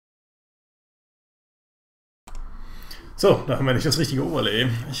So, da haben wir nicht das richtige Overlay.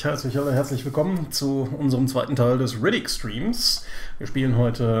 Ich heiße euch alle herzlich willkommen zu unserem zweiten Teil des Riddick-Streams. Wir spielen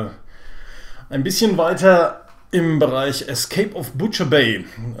heute ein bisschen weiter im Bereich Escape of Butcher Bay.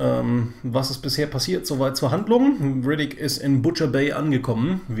 Was ist bisher passiert? Soweit zur Handlung. Riddick ist in Butcher Bay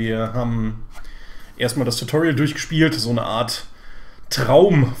angekommen. Wir haben erstmal das Tutorial durchgespielt, so eine Art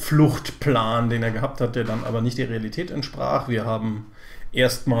Traumfluchtplan, den er gehabt hat, der dann aber nicht der Realität entsprach. Wir haben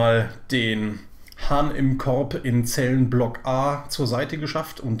erstmal den Hahn im Korb in Zellenblock A zur Seite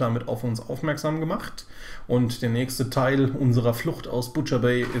geschafft und damit auf uns aufmerksam gemacht. Und der nächste Teil unserer Flucht aus Butcher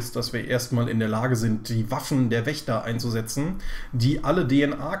Bay ist, dass wir erstmal in der Lage sind, die Waffen der Wächter einzusetzen, die alle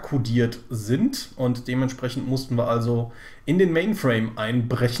DNA-kodiert sind. Und dementsprechend mussten wir also in den Mainframe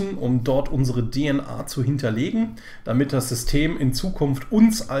einbrechen, um dort unsere DNA zu hinterlegen, damit das System in Zukunft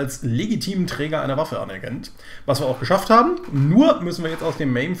uns als legitimen Träger einer Waffe anerkennt. Was wir auch geschafft haben. Nur müssen wir jetzt aus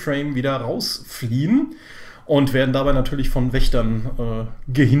dem Mainframe wieder rausfliehen und werden dabei natürlich von Wächtern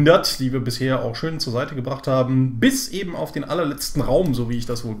gehindert, die wir bisher auch schön zur Seite gebracht haben, bis eben auf den allerletzten Raum, so wie ich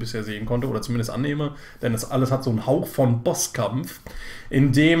das wohl bisher sehen konnte, oder zumindest annehme, denn das alles hat so einen Hauch von Bosskampf,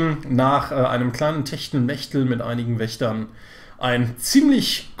 in dem nach einem kleinen Techtelmechtel mit einigen Wächtern ein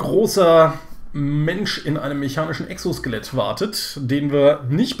ziemlich großer Mensch in einem mechanischen Exoskelett wartet, den wir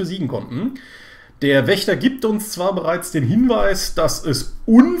nicht besiegen konnten. Der Wächter gibt uns zwar bereits den Hinweis, dass es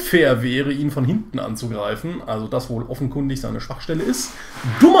unfair wäre, ihn von hinten anzugreifen, also das wohl offenkundig seine Schwachstelle ist.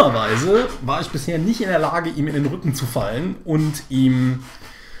 Dummerweise war ich bisher nicht in der Lage, ihm in den Rücken zu fallen und ihm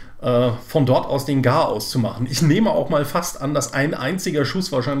von dort aus den Gar auszumachen. Ich nehme auch mal fast an, dass ein einziger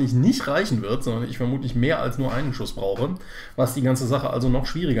Schuss wahrscheinlich nicht reichen wird, sondern ich vermutlich mehr als nur einen Schuss brauche, was die ganze Sache also noch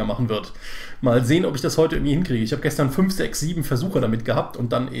schwieriger machen wird. Mal sehen, ob ich das heute irgendwie hinkriege. Ich habe gestern 5, 6, 7 Versuche damit gehabt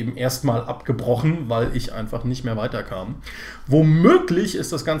und dann eben erstmal abgebrochen, weil ich einfach nicht mehr weiterkam. Womöglich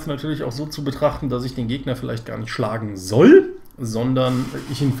ist das Ganze natürlich auch so zu betrachten, dass ich den Gegner vielleicht gar nicht schlagen soll, sondern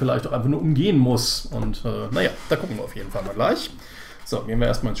ich ihn vielleicht auch einfach nur umgehen muss. Und naja, da gucken wir auf jeden Fall mal gleich. So, gehen wir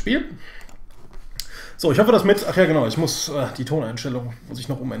erstmal ins Spiel. So, ich hoffe, das mit... Ach ja, genau, ich muss die Toneinstellung muss ich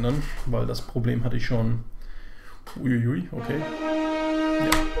noch umändern, weil das Problem hatte ich schon... Uiuiui, okay.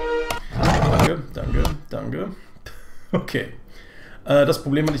 Ja. Danke, danke, danke. Okay. Das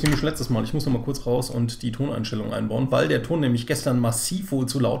Problem hatte ich nämlich letztes Mal. Ich muss noch mal kurz raus und die Toneinstellung einbauen, weil der Ton nämlich gestern massiv wohl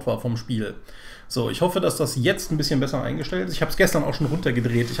zu laut war vom Spiel. So, ich hoffe, dass das jetzt ein bisschen besser eingestellt ist. Ich habe es gestern auch schon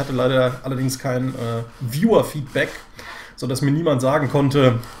runtergedreht. Ich hatte leider allerdings kein Viewer-Feedback, sodass mir niemand sagen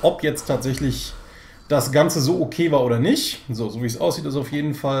konnte, ob jetzt tatsächlich das Ganze so okay war oder nicht. So wie es aussieht, ist auf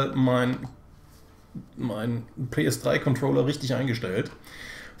jeden Fall mein PS3-Controller richtig eingestellt.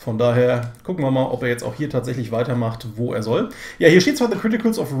 Von daher gucken wir mal, ob er jetzt auch hier tatsächlich weitermacht, wo er soll. Ja, hier steht zwar The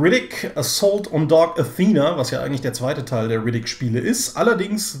Criticals of Riddick, Assault on Dark Athena, was ja eigentlich der zweite Teil der Riddick-Spiele ist.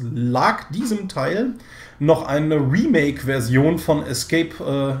 Allerdings lag diesem Teil noch eine Remake-Version von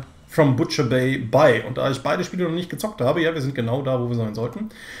Escape from Butcher Bay bei. Und da ich beide Spiele noch nicht gezockt habe, ja, wir sind genau da, wo wir sein sollten.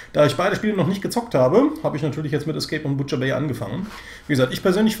 Da ich beide Spiele noch nicht gezockt habe, habe ich natürlich jetzt mit Escape from Butcher Bay angefangen. Wie gesagt, ich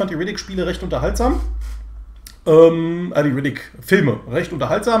persönlich fand die Riddick-Spiele recht unterhaltsam. Die Riddick-Filme recht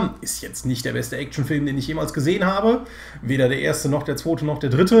unterhaltsam. Ist jetzt nicht der beste Actionfilm, den ich jemals gesehen habe. Weder der erste, noch der zweite, noch der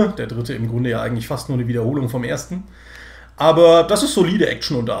dritte. Der dritte im Grunde ja eigentlich fast nur eine Wiederholung vom ersten. Aber das ist solide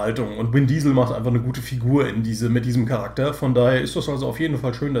Action-Unterhaltung und Vin Diesel macht einfach eine gute Figur mit diesem Charakter. Von daher ist das also auf jeden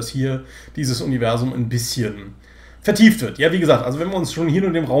Fall schön, dass hier dieses Universum ein bisschen vertieft wird. Ja, wie gesagt, also wenn wir uns schon hier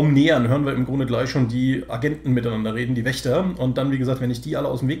nur dem Raum nähern, hören wir im Grunde gleich schon die Agenten miteinander reden, die Wächter. Und dann, wie gesagt, wenn ich die alle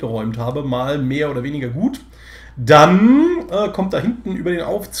aus dem Weg geräumt habe, mal mehr oder weniger gut, dann kommt da hinten über den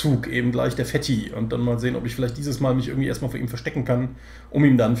Aufzug eben gleich der Fetti. Und dann mal sehen, ob ich vielleicht dieses Mal mich irgendwie erstmal vor ihm verstecken kann, um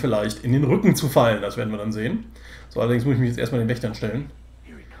ihm dann vielleicht in den Rücken zu fallen. Das werden wir dann sehen. So, allerdings muss ich mich jetzt erstmal den Wächtern stellen.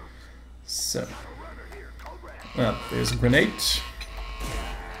 So. Ja, there's a grenade.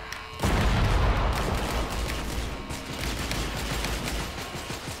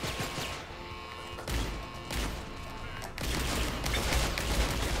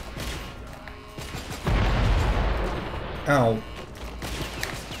 Ow.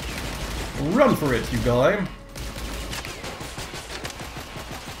 Run for it, you guy.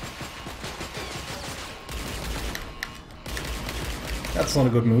 That's not a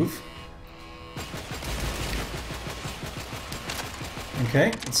good move.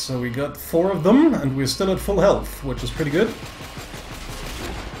 Okay, so we got 4 of them, and we're still at full health, which is pretty good.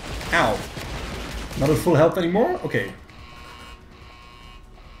 Ow. Not at full health anymore? Okay.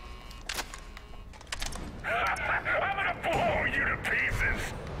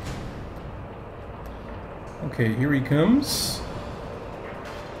 Okay, here he comes.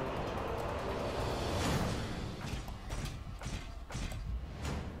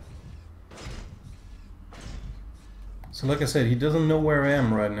 So like I said, he doesn't know where I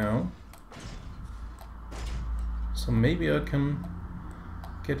am right now. So maybe I can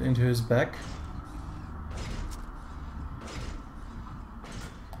get into his back.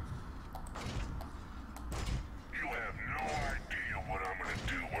 You have no idea what I'm gonna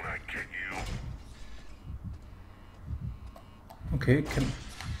do when I get you. Okay,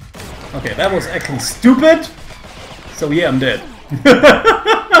 okay, that was actually stupid. So yeah, I'm dead.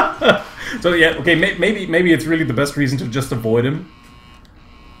 So yeah, okay, maybe it's really the best reason to just avoid him.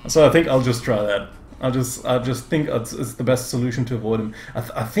 So I think I'll just try that. I just think it's the best solution to avoid him.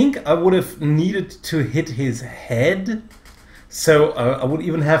 I think I would have needed to hit his head. So I would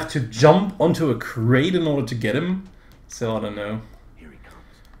even have to jump onto a crate in order to get him. So I don't know. Here he comes.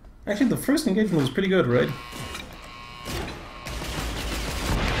 Actually, the first engagement was pretty good, right?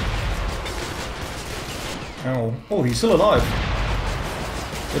 Ow. Oh, he's still alive.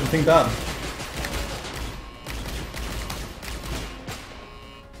 Didn't think that.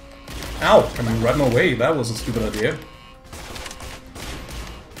 Ow! I mean, right away. That was a stupid idea.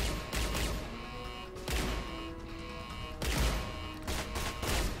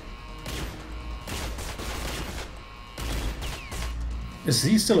 Is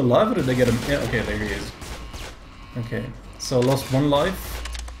he still alive or did I get him? Yeah, okay, there he is. Okay, so I lost one life.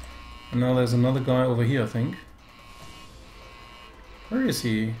 And now there's another guy over here, I think. Where is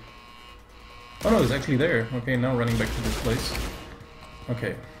he? Oh no, he's actually there. Okay, now running back to this place.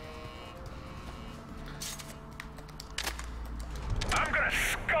 Okay. I'm gonna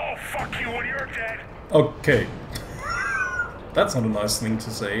skull fuck you when you're dead. Okay. That's not a nice thing to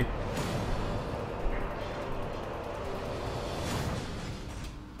say.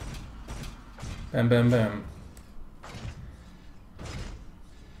 Bam, bam, bam.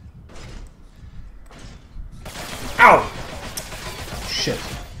 Ow! Shit.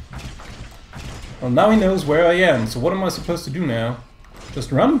 Well, now he knows where I am, so what am I supposed to do now?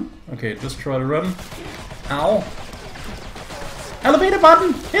 Just run? Okay, just try to run. Ow. Elevator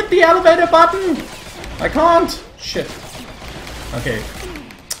button! Hit the elevator button! I can't! Shit. Okay.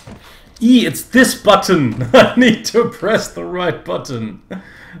 E, it's this button! I need to press the right button.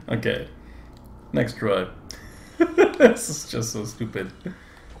 Okay. Next try. This is just so stupid.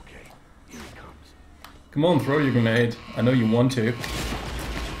 Okay, here he comes. Come on, throw your grenade. I know you want to.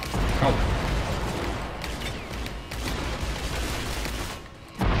 Ow.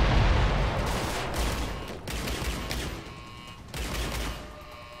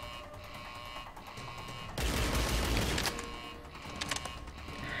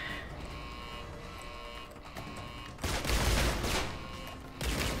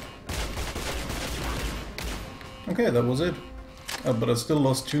 Okay, that was it. But I still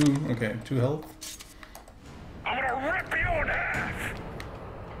lost 2 health. I'm gonna rip you in half.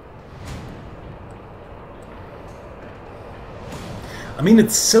 I mean,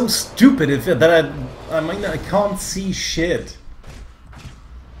 it's so stupid that I can't see shit.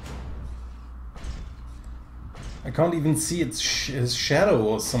 I can't even see his shadow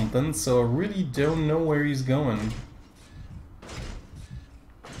or something, so I really don't know where he's going.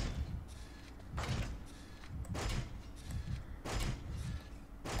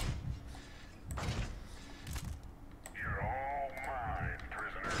 You're all mine,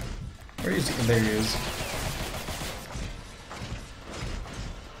 prisoner. Where is he? There he is.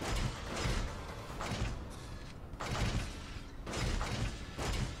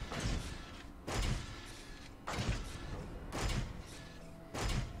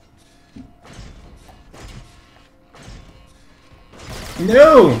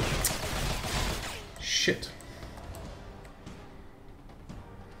 No! Shit.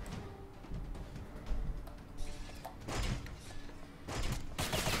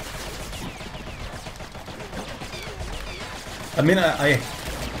 I mean, I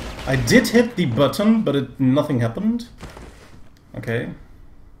did hit the button, but nothing happened. Okay.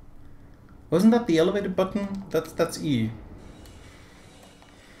 Wasn't that the elevator button? That's E.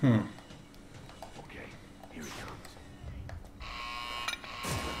 Okay, here he comes.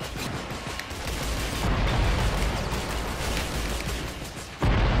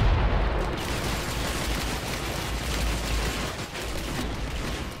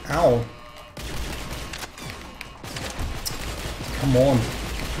 Ow. Come on.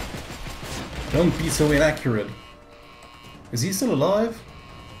 Don't be so inaccurate. Is he still alive?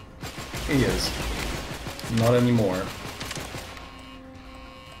 He is. Not anymore.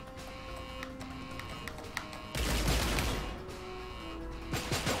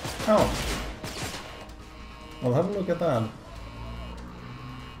 Oh. Well, have a look at that.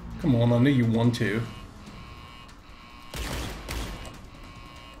 Come on, I know you want to.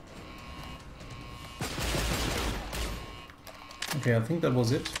 Okay, I think that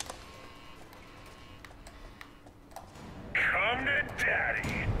was it. Come to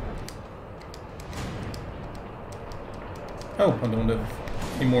daddy. Oh, I don't have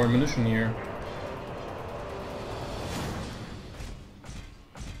any more ammunition here.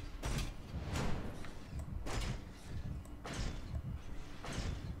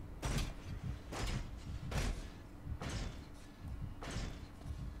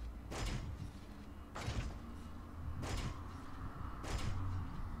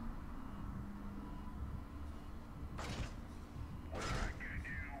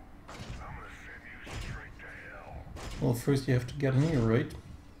 Well, first you have to get in here, right?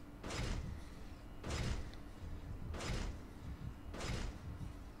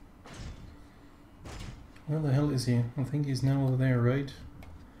 Where the hell is he? I think he's now over there, right?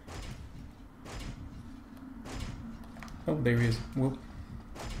 Oh, there he is. Whoop.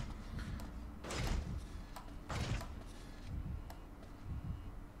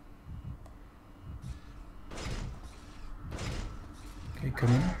 Okay,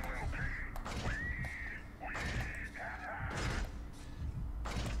 come on.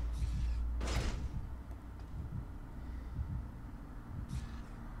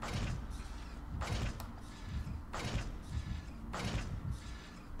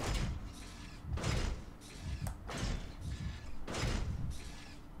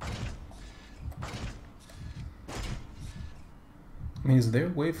 I mean, is there a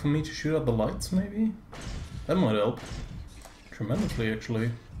way for me to shoot out the lights, maybe? That might help. Tremendously,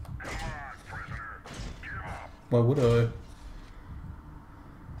 actually. Come on, prisoner. Give up. Why would I?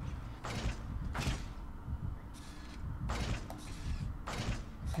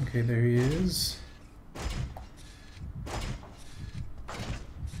 Okay, there he is.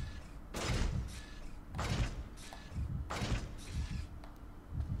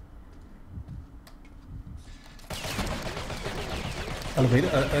 Elevator.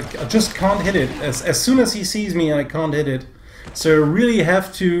 I just can't hit it. As soon as he sees me, I can't hit it. So I really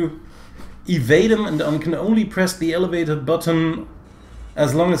have to evade him, and I can only press the elevator button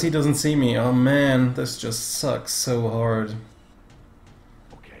as long as he doesn't see me. Oh man, this just sucks so hard.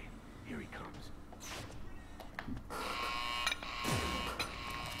 Okay, here he comes.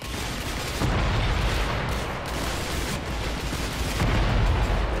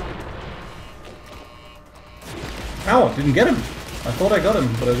 Ow, I didn't get him. I thought I got him,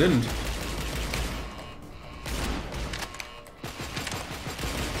 but I didn't.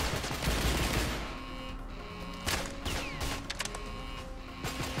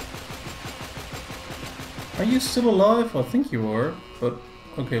 Are you still alive? I think you are, but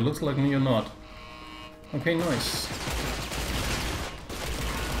okay, looks like you're not. Okay, nice.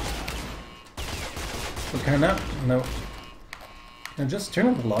 So can I now? No. Can I just turn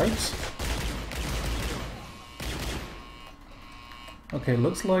on the lights? Okay,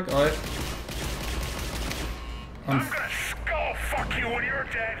 looks like I'm gonna skull fuck you when you're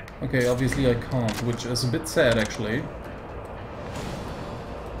dead. okay, obviously I can't, which is a bit sad actually.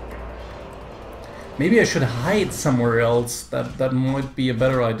 Maybe I should hide somewhere else. That might be a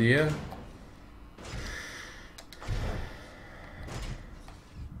better idea. Is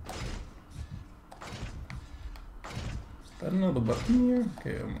that another button here?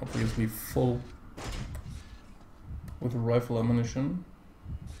 Okay, I'm obviously full with rifle ammunition.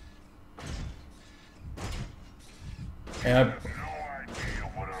 Yeah,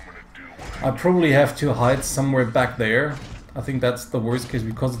 I probably have to hide somewhere back there. I think that's the worst case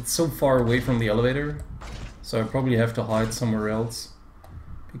because it's so far away from the elevator. So I probably have to hide somewhere else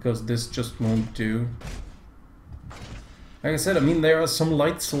because this just won't do. Like I said, I mean, there are some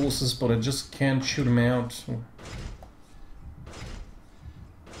light sources, but I just can't shoot them out.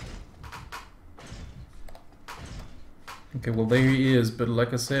 Okay, well there he is, but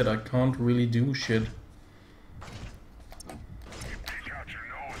like I said, I can't really do shit.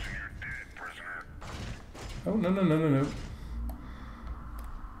 Oh, no, no, no, no, no.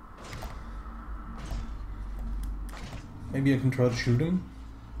 Maybe I can try to shoot him.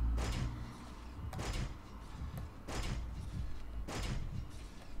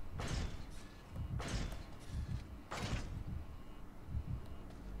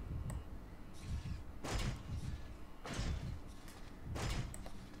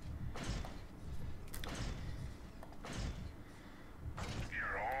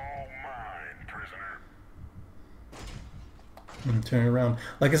 And turn around.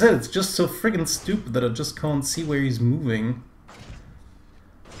 Like I said, it's just so friggin' stupid that I just can't see where he's moving.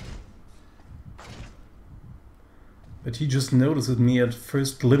 But he just notices me at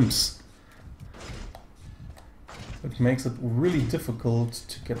first glimpse. Which makes it really difficult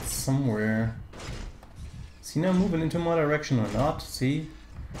to get somewhere. Is he now moving into my direction or not? See?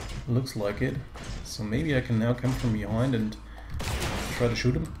 Looks like it. So maybe I can now come from behind and try to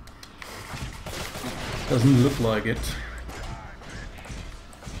shoot him. Doesn't look like it.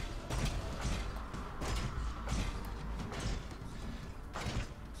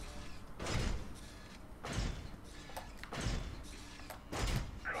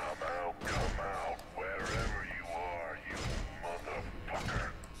 Come out, wherever you are, you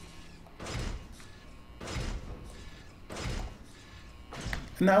motherfucker.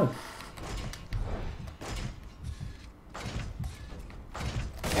 No.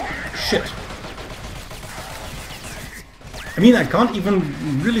 Shit. I mean, I can't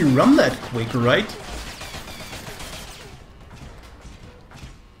even really run that quick, right?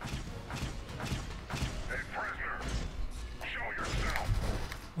 Hey, prisoner, show yourself.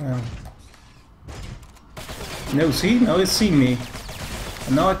 Well. No, see? Now it's seeing me.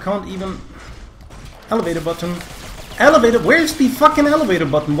 And now I can't even... Elevator button. Elevator! Where's the fucking elevator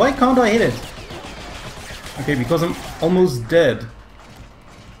button? Why can't I hit it? Okay, because I'm almost dead.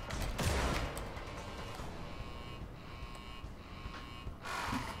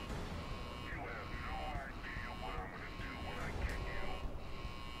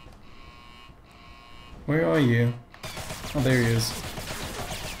 Where are you? Oh, there he is.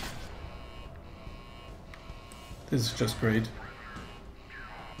 This is just great.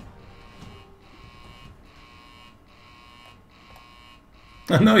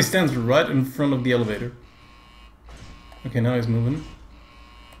 And now he stands right in front of the elevator. Okay, now he's moving.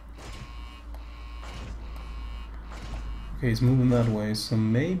 Okay, he's moving that way, so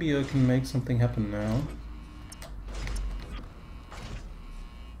maybe I can make something happen now.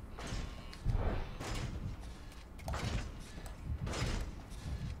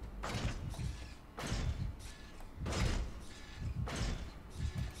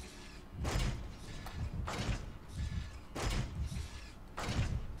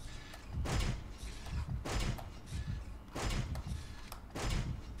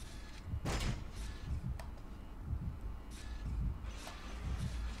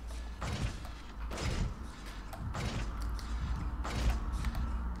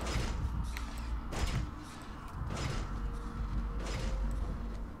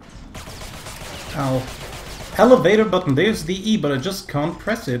 Ow. Elevator button, there's the E, but I just can't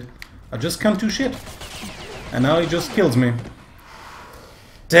press it. I just can't do shit. And now he just kills me.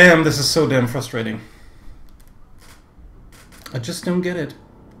 Damn, this is so damn frustrating. I just don't get it.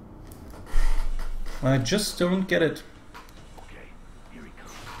 I just don't get it. Okay, here he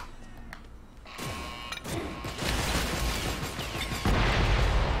comes.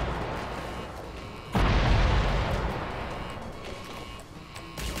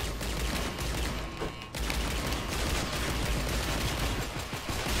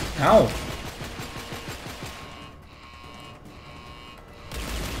 Ow.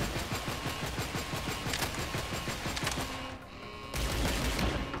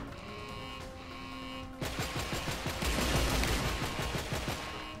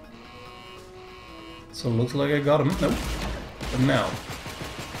 So it looks like I got him. Nope. But now.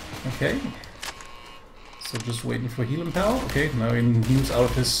 Okay. So just waiting for healing power. Okay, now he moves out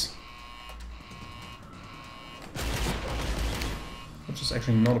of his... Which is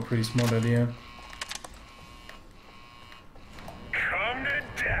actually not a pretty smart idea. Come to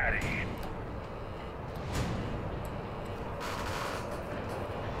daddy.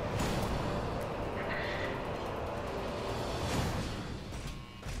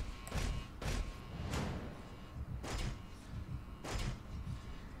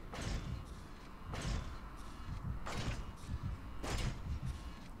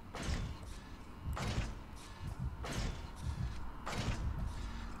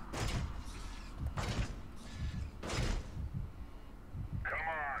 Come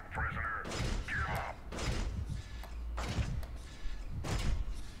on, prisoner. Give up.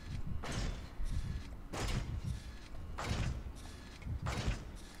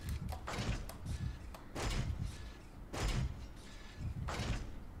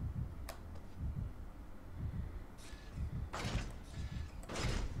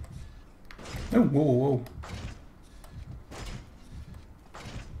 Oh, whoa, whoa.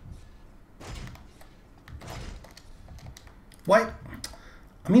 Why?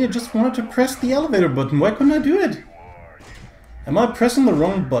 I mean, I just wanted to press the elevator button. Why couldn't I do it? Am I pressing the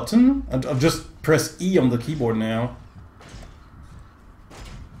wrong button? I've just pressed E on the keyboard now.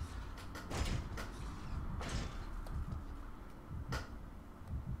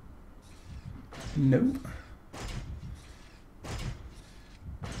 Nope.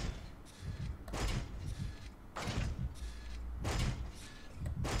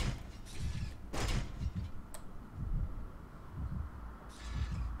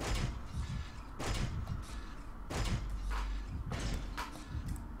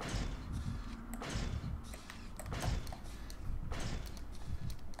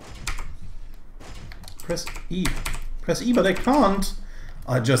 press E. Press E, but I can't.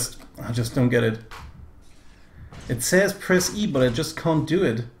 I just don't get it. It says press E, but I just can't do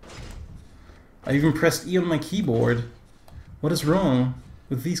it. I even pressed E on my keyboard. What is wrong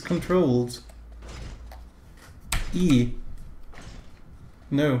with these controls? E.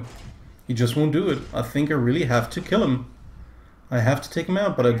 No. He just won't do it. I think I really have to kill him. I have to take him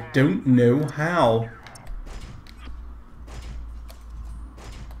out, but I don't know how.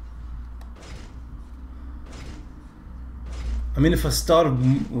 I mean, if I start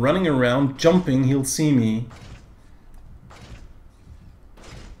running around, jumping, he'll see me.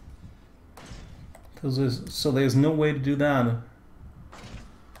 So there's no way to do that.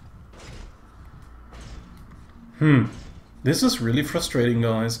 This is really frustrating,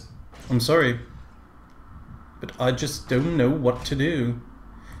 guys. I'm sorry. But I just don't know what to do.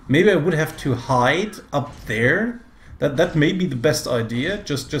 Maybe I would have to hide up there. That may be the best idea.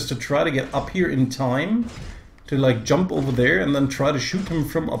 Just to try to get up here in time. To like jump over there and then try to shoot him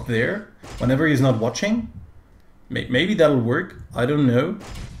from up there. Whenever he's not watching. Maybe that'll work. I don't know.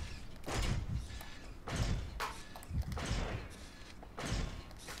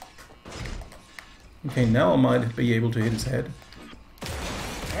 Okay, now I might be able to hit his head.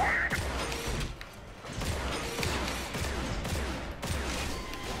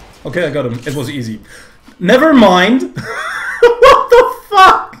 Okay, I got him. It was easy. Never mind! What the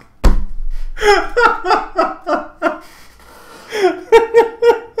fuck?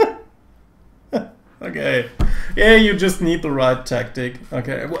 Okay. Yeah, you just need the right tactic.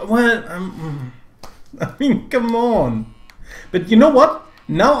 Okay, well, I mean, come on. But you know what?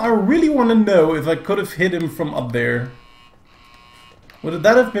 Now I really want to know if I could have hit him from up there. Would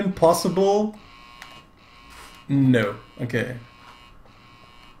that have been possible? No. Okay.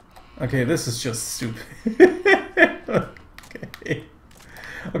 Okay, this is just stupid. Okay.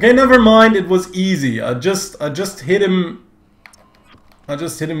 Okay, never mind. It was easy. I just hit him. I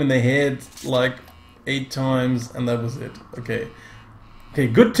just hit him in the head like 8 times, and that was it. Okay. Okay,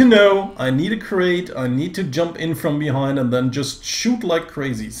 good to know. I need a crate. I need to jump in from behind and then just shoot like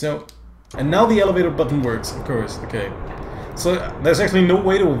crazy. So, and now the elevator button works, of course. Okay. So there's actually no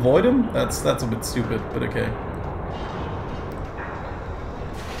way to avoid him. That's a bit stupid, but okay.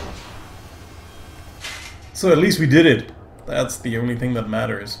 So at least we did it. That's the only thing that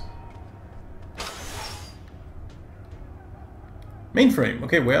matters. Mainframe.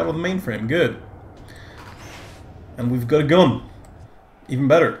 Okay, we're out of the mainframe. Good. And we've got a gun. Even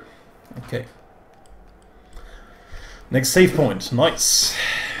better. Okay. Next save point. Nice.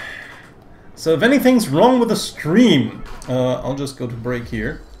 So if anything's wrong with the stream, I'll just go to break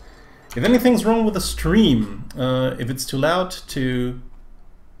here. If anything's wrong with the stream, if it's too loud, too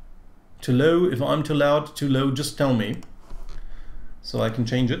low, if I'm too loud, too low, just tell me. So I can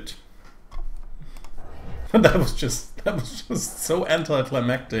change it. That was just so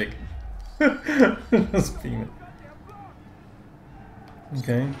anticlimactic. Just being it.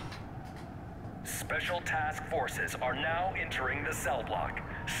 Okay. Special task forces are now entering the cell block.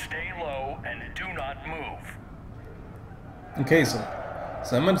 Stay low and do not move. Okay, so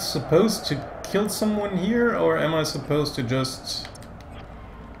am I supposed to kill someone here, or am I supposed to just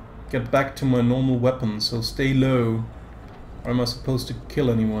get back to my normal weapon? So stay low. Or am I supposed to kill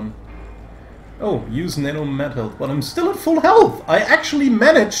anyone? Oh, use nano metal. But I'm still at full health! I actually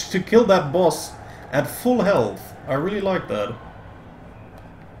managed to kill that boss at full health. I really like that.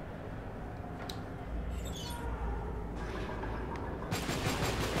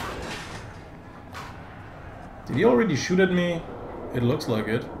 Did he already shoot at me? It looks like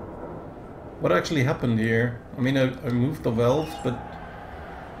it. What actually happened here? I mean, I moved the valve, but...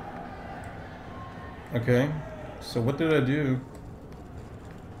 Okay. So what did I do?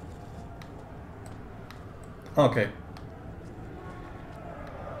 Okay.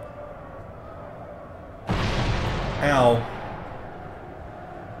 Ow.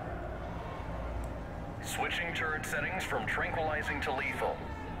 Switching turret settings from tranquilizing to lethal.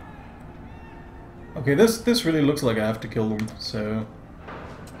 Okay, this really looks like I have to kill them, so...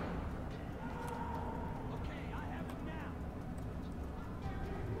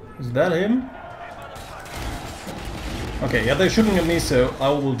 Is that him? Okay, yeah, they're shooting at me, so I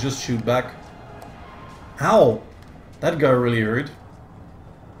will just shoot back. Ow! That guy really hurt.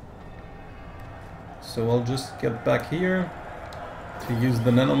 So I'll just get back here to use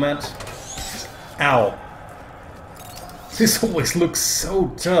the nanomat. Ow! This always looks so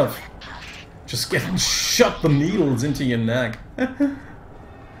tough. Just getting shot the needles into your neck.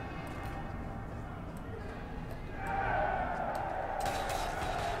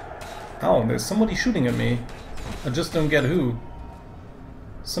 Oh, there's somebody shooting at me. I just don't get who.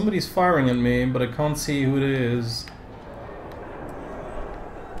 Somebody's firing at me, but I can't see who it is.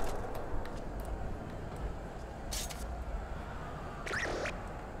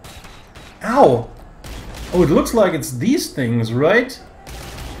 Ow! Oh, it looks like it's these things, right?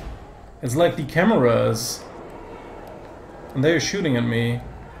 It's like the cameras. And they're shooting at me.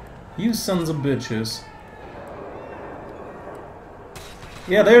 You sons of bitches.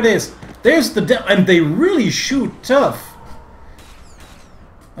 Yeah, there it is. There's the and they really shoot tough.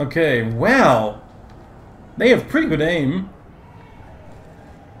 Okay, wow. They have pretty good aim.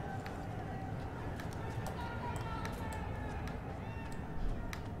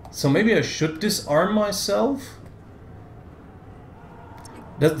 So maybe I should disarm myself?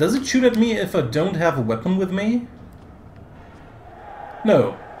 Does it shoot at me if I don't have a weapon with me?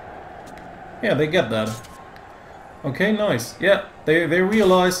 No. Yeah, they get that. Okay, nice. Yeah, they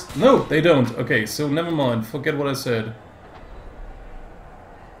realize... No, they don't. Okay, so never mind. Forget what I said.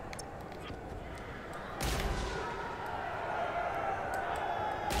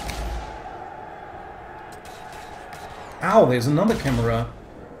 Ow, there's another camera.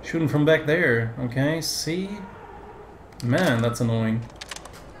 Shooting from back there. Okay, see? Man, that's annoying.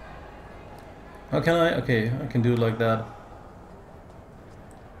 How can I... Okay, I can do it like that.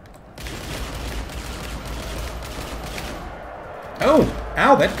 Oh!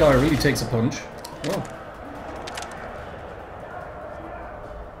 Ow, that guy really takes a punch. Whoa.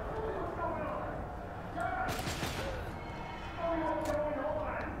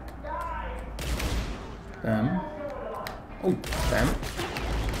 Damn. Oh, damn.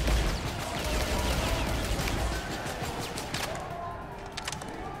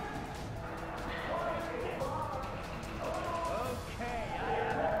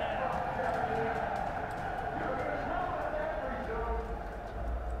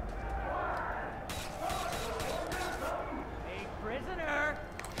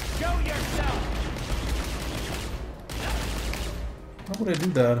 How would I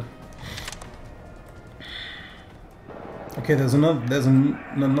do that? Okay, there's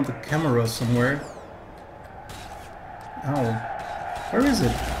another camera somewhere. Ow. Where is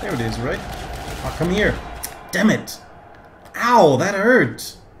it? There it is, right? Oh, come here. Damn it! Ow, that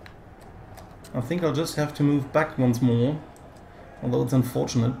hurt! I think I'll just have to move back once more. Although it's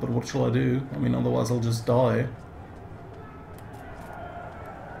unfortunate, but what shall I do? I mean, otherwise I'll just die.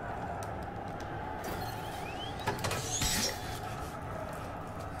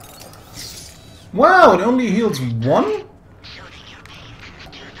 Wow, it only heals one?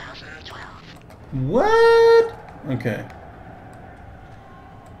 What? Okay.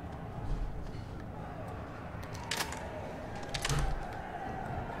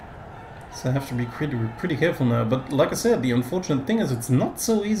 So I have to be pretty careful now. But like I said, the unfortunate thing is it's not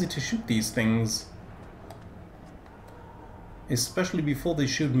so easy to shoot these things. Especially before they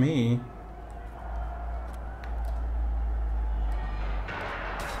shoot me.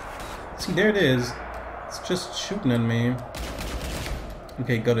 See, there it is. It's just shooting at me.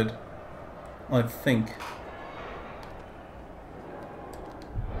 Okay, got it. I think.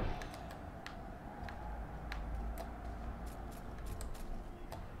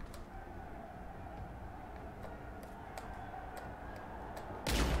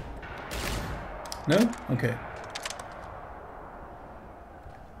 No? Okay.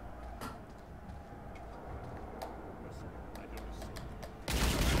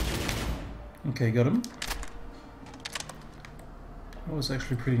 Okay, got him. That was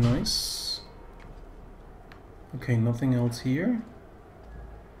actually pretty nice. Okay, nothing else here.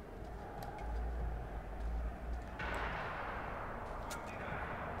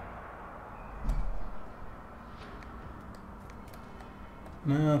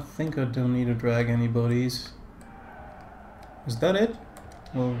 No, I think I don't need to drag anybody's. Is that it?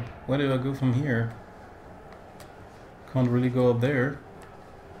 Well, where do I go from here? Can't really go up there.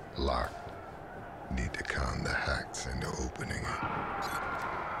 Locked. Need to con the hacks into opening it.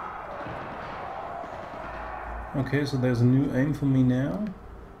 Okay, so there's a new aim for me now.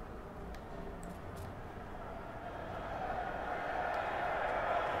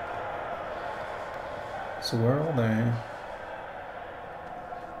 So where are they?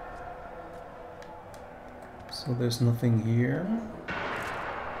 So there's nothing here.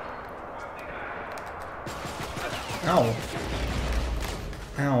 Ow.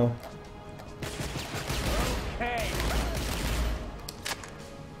 Ow.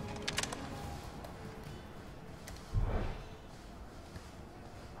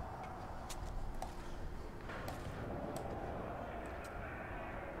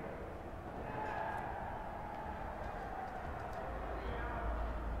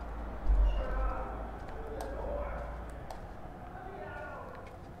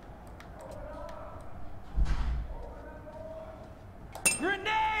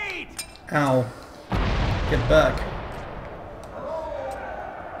 Ow. Get back.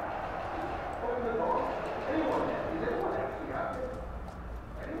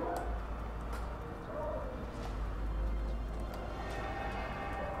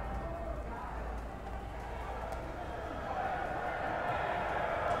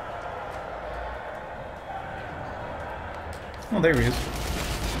 Oh, there he is.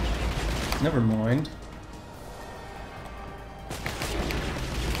 Never mind.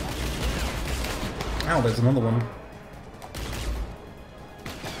 Ow, there's another one.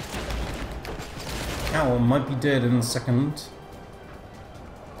 Ow, might be dead in a second.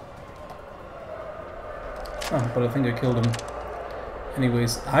 Oh, but I think I killed him.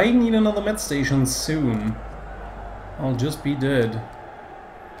 Anyways, I need another med station soon. I'll just be dead.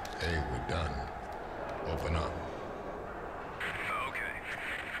 Hey, we're done. Open up. Okay.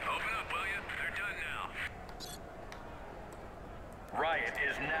 Open up, will you? They're done now. Riot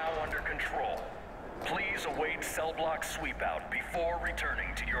is now under control. Please await cell block sweep out before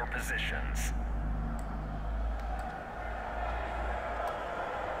returning to your positions.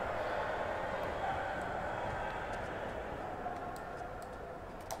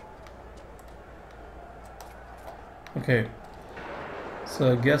 Okay.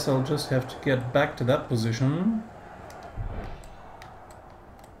 So I guess I'll just have to get back to that position.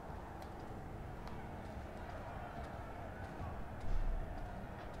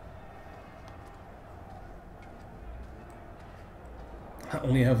 I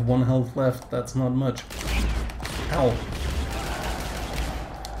only have 1 health left, that's not much. Ow.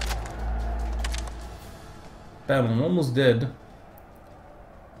 Bad one, almost dead.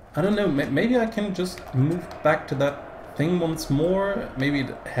 I don't know, maybe I can just move back to that thing once more. Maybe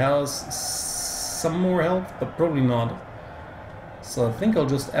it has some more health, but probably not. So I think I'll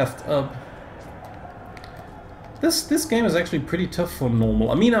just effed up. This game is actually pretty tough for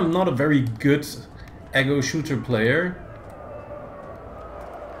normal. I mean, I'm not a very good ego shooter player.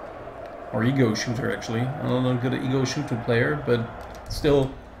 Or ego shooter, actually. I'm not a good ego shooter player, but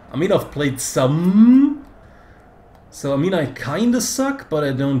still, I mean, I've played some. So, I mean, I kinda suck, but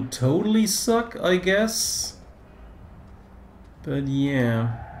I don't totally suck, I guess. But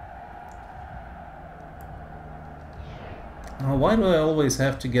yeah. Why do I always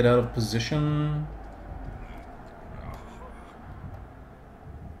have to get out of position?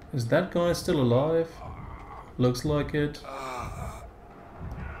 Is that guy still alive? Looks like it.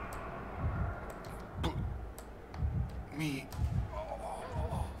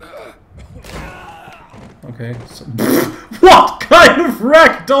 Okay, so what kind of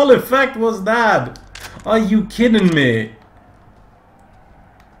ragdoll effect was that? Are you kidding me?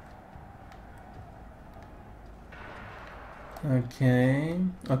 Okay,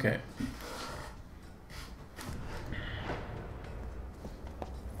 okay.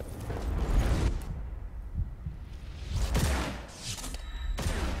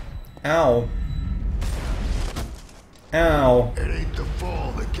 Ow. Ow. It ain't the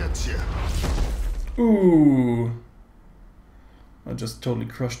fall that gets you. Ooh. I just totally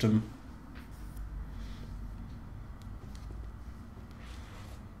crushed him.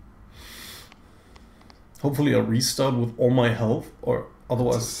 Hopefully I'll restart with all my health, or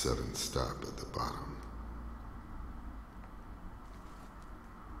otherwise... It's a sudden stop at the bottom.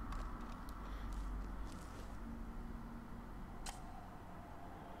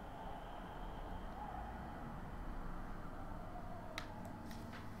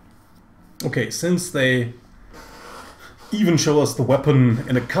 Okay, since they even show us the weapon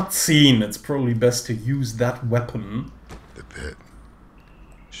in a cutscene, it's probably best to use that weapon. The pit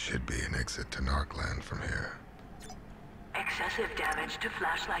should be an exit to Narcland from here. Excessive damage to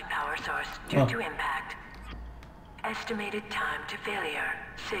flashlight power source due to impact. Estimated time to failure,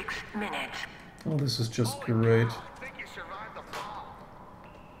 6 minutes. Oh, this is just great. Think you survived the fall?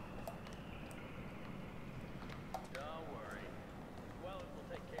 Don't worry. Well,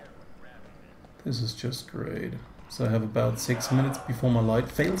 we'll take care of it. This is just great. So I have about 6 minutes before my light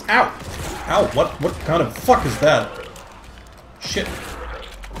fails. Ow! Ow! What kind of fuck is that? Shit!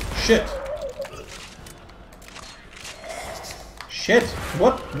 Shit! Shit!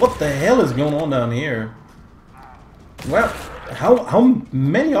 What the hell is going on down here? Well, how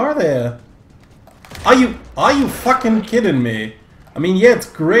many are there? Are you fucking kidding me? I mean, yeah, it's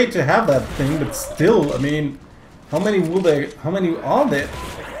great to have that thing, but still, I mean, how many are there?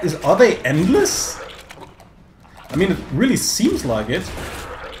 Are they endless? I mean, it really seems like it.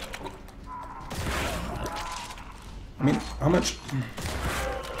 I mean, how much?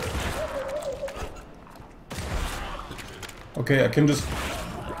 Okay, I can just...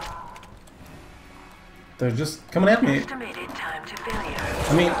 They're just coming at me. Estimated time to failure,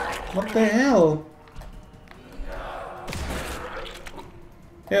 I mean... 5 What the hell?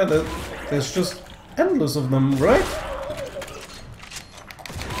 Yeah, there's just endless of them, right?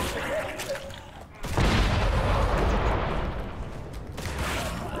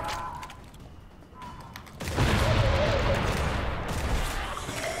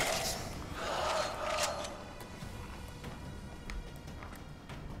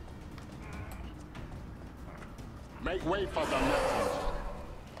 Make way for the messenger.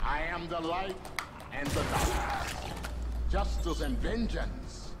 I am the light and the dark. Justice and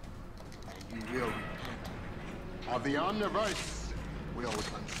vengeance. And you will repent. Or the universe will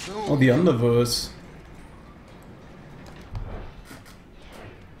consume. Oh, the Underverse.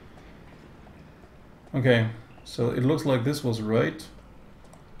 Okay, so it looks like this was right.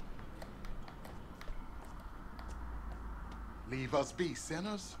 Leave us be,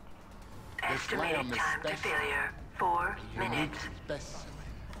 sinners. Estimated time to failure, 4 minutes.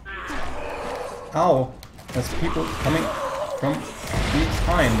 Ow! There's people coming from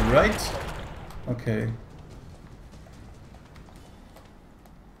behind, right? Okay.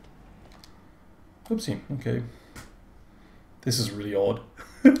 Oopsie, okay. This is really odd.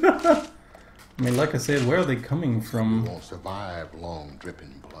 I mean, like I said, where are they coming You from? won't survive long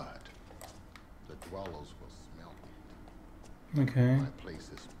dripping blood. The dwellers will smell Okay, my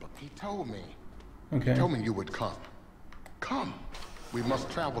places. But he told me. okay. He told me you would come. Come. We must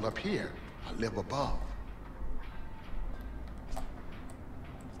travel up here. I live above.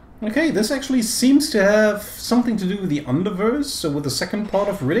 Okay, this actually seems to have something to do with the Underverse, so with the second part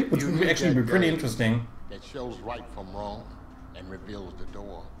of Riddick, which would actually be pretty interesting. That shows right from wrong and reveals the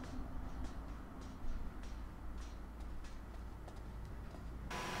door.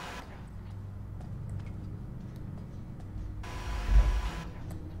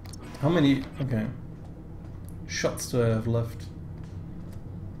 How many... okay. Shots do I have left?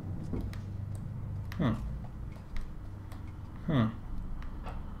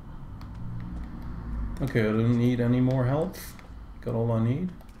 Okay, I don't need any more health. Got all I need.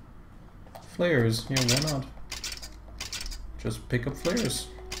 Flares, yeah, why not? Just pick up flares.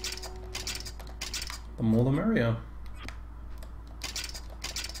 The more the merrier.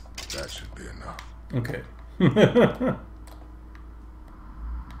 That should be enough. Okay.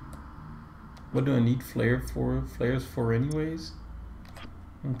 What do I need flares for anyways?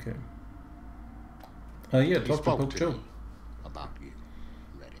 Okay. Yeah, He talk to spoke Pope to Joe. me about you,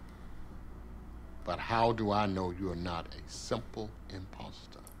 Riddick. But how do I know you're not a simple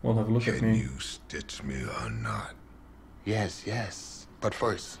imposter? Well, have a look at Can me. you stitch me or not? Yes, yes. But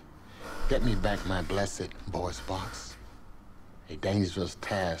first, get me back my blessed voice box. A dangerous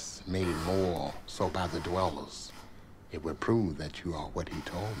task made more so by the dwellers. It would prove that you are what he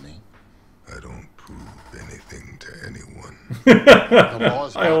told me. I don't prove anything to anyone.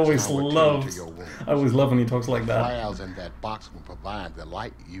 I always love when he talks like that. Flares in that box will provide the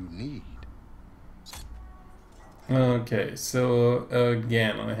light you need. Okay, so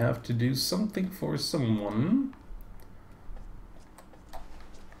again, I have to do something for someone.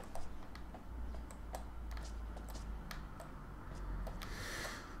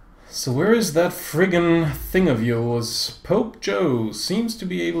 So where is that friggin' thing of yours? Pope Joe seems to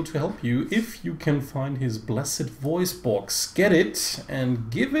be able to help you if you can find his blessed voice box. Get it and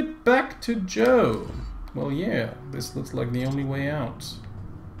give it back to Joe. Well, yeah, this looks like the only way out.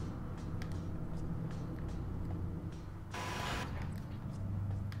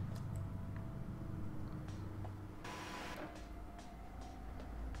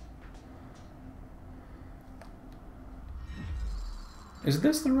 Is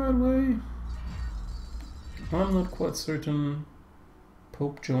this the right way? I'm not quite certain.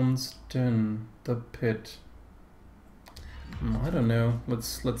 Pope John's Den, the pit. I don't know.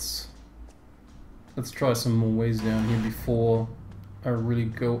 Let's try some more ways down here before I really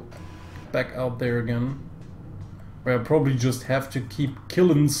go back out there again. Where I probably just have to keep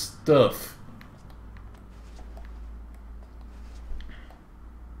killing stuff.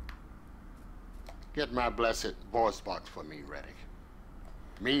 Get my blessed voice box for me, Riddick.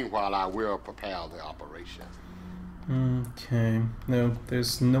 Meanwhile, I will prepare the operation. Okay, no,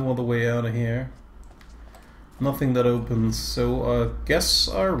 there's no other way out of here. Nothing that opens, so I guess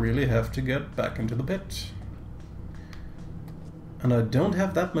I really have to get back into the pit. And I don't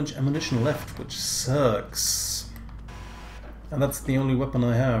have that much ammunition left, which sucks. And that's the only weapon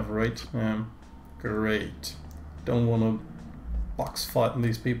I have, right? Yeah, great. Don't want to box fight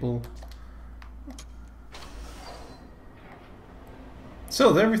these people.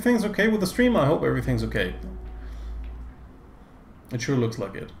 So, everything's okay with the stream? I hope everything's okay. It sure looks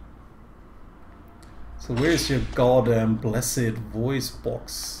like it. So where's your goddamn blessed voice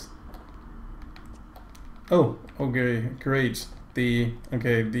box? Oh, okay, great. The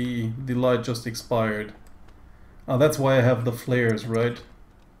light just expired. Oh, that's why I have the flares, right?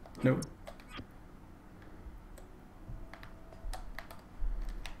 No.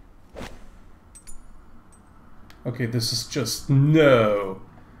 Okay, this is just... No!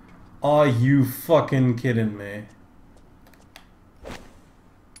 Are you fucking kidding me?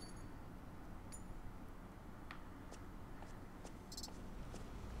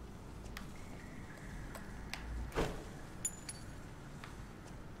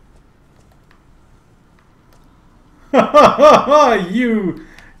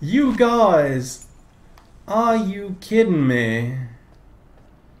 You guys! Are you kidding me?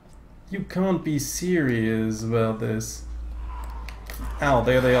 You can't be serious about this. Ow,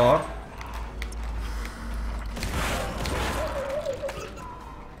 there they are.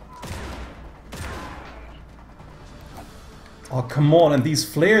 Oh, come on, and these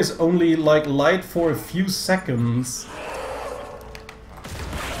flares only like light for a few seconds.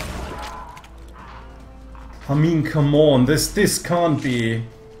 I mean, come on, this can't be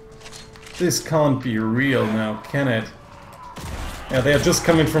real now, can it? Yeah, they are just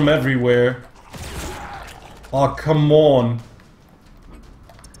coming from everywhere. Oh, come on.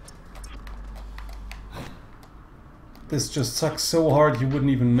 This just sucks so hard you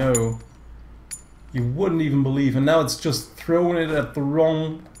wouldn't even know. You wouldn't even believe, and now it's just throwing it at the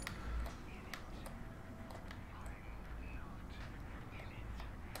wrong...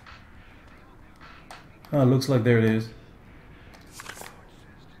 Oh, looks like there it is.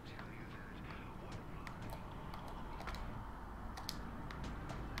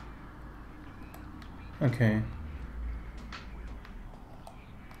 Okay.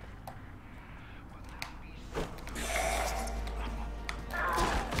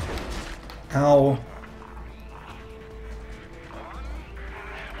 Ow.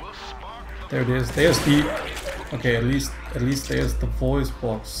 There it is. There's the... Okay, at least there's the voice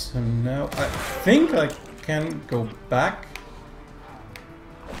box. And now I think I can go back.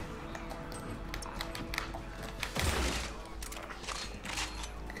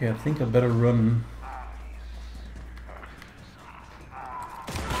 Okay, I think I better run.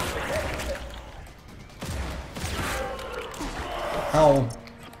 Ow.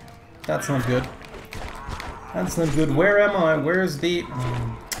 That's not good. That's not good. Where am I? Where's the...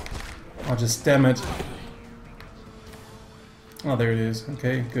 Oh, just damn it. Oh, there it is.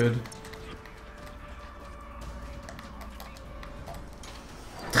 Okay, good.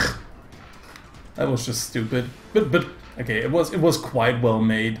 That was just stupid. But okay, it was quite well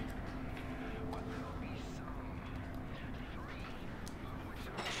made.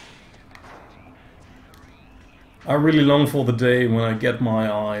 I really long for the day when I get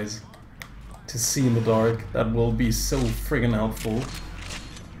my eyes to see in the dark. That will be so friggin' helpful.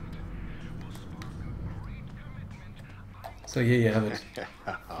 So here you have it.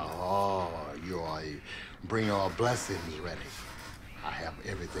 Oh, you are bring our blessings ready. I have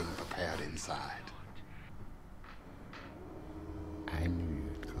everything prepared inside. I knew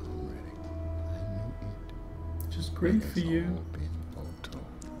you'd come, Riddick. I knew it. Just great for you.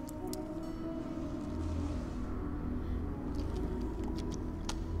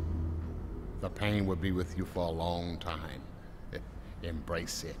 The pain will be with you for a long time.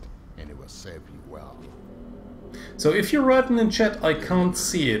 Embrace it, and it will serve you well. So if you're writing in chat, I can't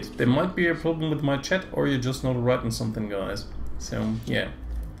see it. There might be a problem with my chat, or you're just not writing something, guys. So, yeah.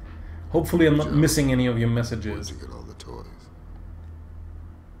 Hopefully I'm not missing any of your messages. Where'd you get all the toys?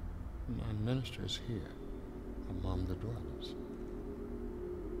 My minister is here, among the dwellers.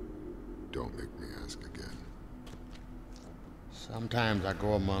 Don't make me ask again. Sometimes I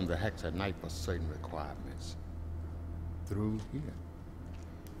go among the hex at night for certain requirements. Through here.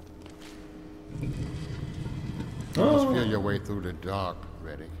 You must feel your way through the dark,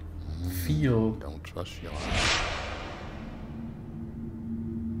 Riddick. Feel. Don't trust your eyes.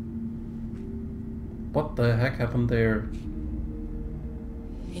 What the heck happened there?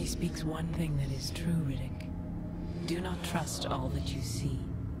 He speaks one thing that is true, Riddick. Do not trust all that you see.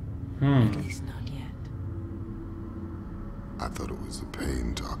 At least not yet. I thought it was the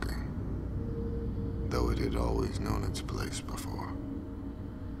pain talking, though it had always known its place before.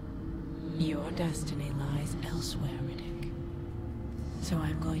 Your destiny lies elsewhere, Riddick. So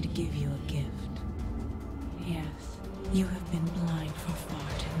I'm going to give you a gift. Yes, you have been blind for far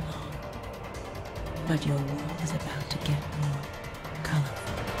too long. But your world is about to get more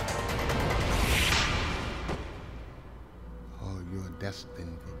colorful. Oh, you're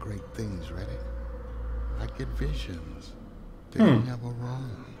destined for great things, Riddick. I get visions. They're never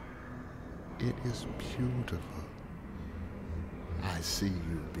wrong. It is beautiful. I see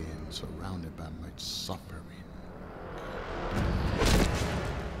you've been surrounded by much suffering.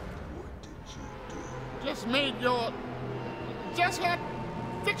 What did you do? Just made your... Just had...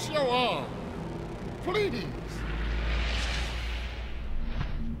 Fix your arm. Please.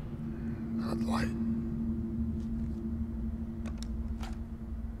 I'd like.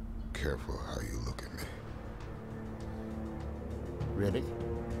 Careful how you look at me. Riddick,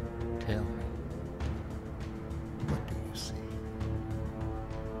 tell me. What do you see?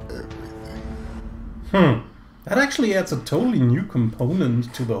 Everything. That actually adds a totally new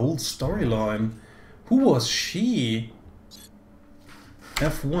component to the whole storyline. Who was she?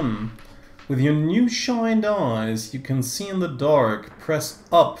 F1. With your new shined eyes, you can see in the dark. Press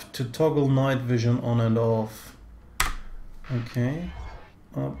up to toggle night vision on and off. Okay.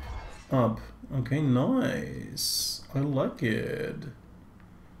 Up, up. Okay, nice. I like it.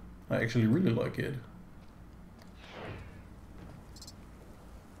 I actually really like it.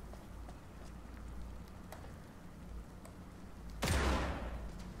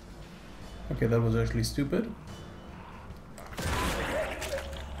 Okay, that was actually stupid.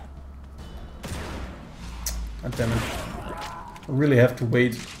 God damn it. I really have to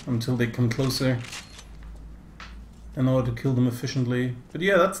wait until they come closer in order to kill them efficiently. But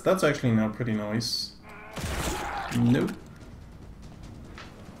yeah, that's actually now pretty nice. Nope.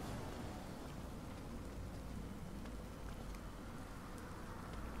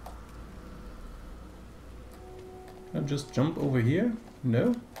 Can I just jump over here?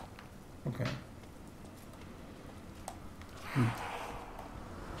 No? Okay.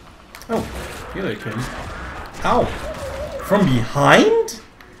 Oh, here they come. Ow! From behind?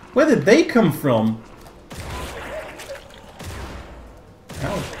 Where did they come from?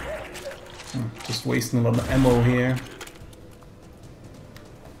 Ow. Just wasting a lot of ammo here.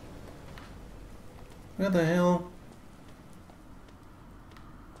 Where the hell?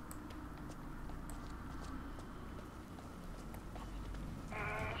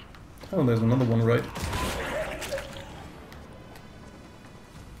 Oh, there's another one, right?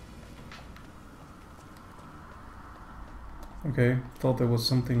 Okay, thought there was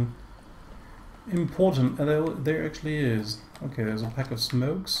something important, and there actually is. Okay, there's a pack of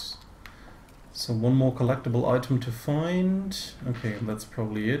smokes. So one more collectible item to find. Okay, that's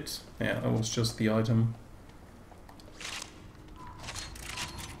probably it. Yeah, that was just the item.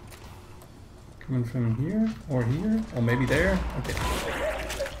 Coming from here, or maybe there? Okay.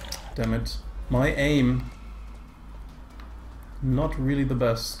 Damn it. My aim. Not really the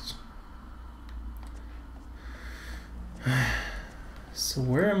best. So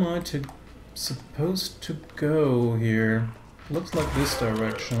where am I supposed to go here? Looks like this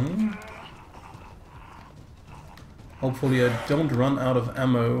direction. Hopefully I don't run out of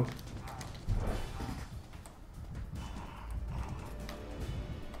ammo.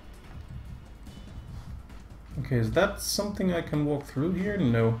 Okay, is that something I can walk through here?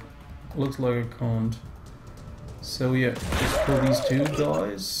 No. Looks like I can't. So yeah, just kill these two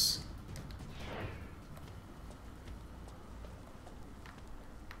guys.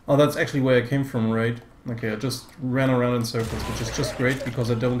 Oh, that's actually where I came from, right? Okay, I just ran around in circles, which is just great because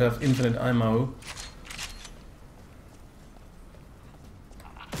I don't have infinite ammo.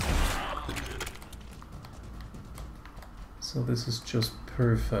 So this is just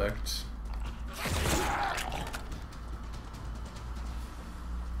perfect.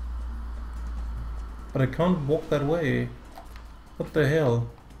 But I can't walk that way. What the hell?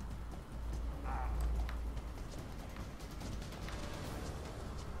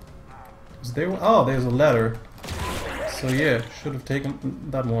 Is there? Oh, there's a ladder. So yeah, should have taken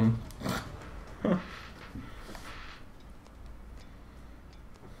that one.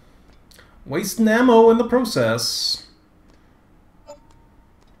 Wasting ammo in the process.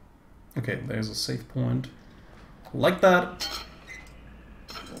 Okay, there's a save point. Like that.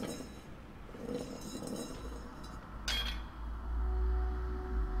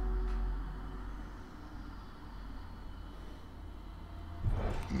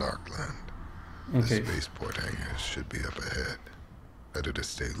 Narcland. Okay. The spaceport hangars should be up ahead. Better to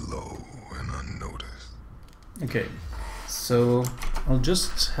stay low and unnoticed. Okay, so I'll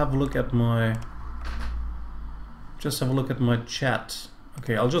just have a look at my chat.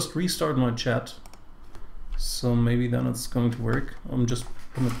 Okay, I'll just restart my chat. So maybe then it's going to work. I'm just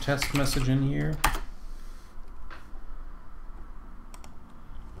putting a test message in here.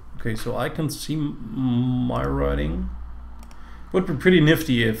 Okay, so I can see my writing. Would be pretty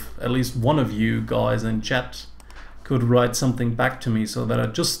nifty if at least one of you guys in chat could write something back to me so that I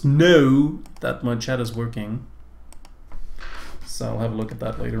just know that my chat is working. So I'll have a look at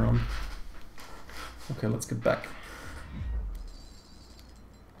that later on. Okay, let's get back.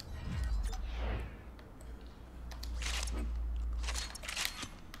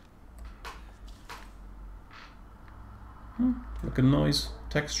 looking nice.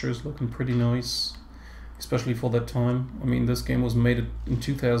 Textures looking pretty nice, especially for that time. I mean, this game was made in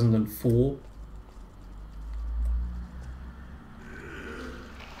 2004.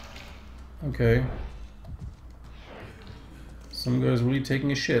 Okay. Some guy's really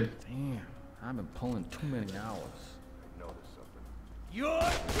taking a shit. Damn, I've been pulling too many hours.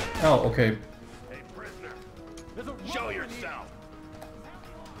 Oh, okay. Hey, prisoner. Show yourself.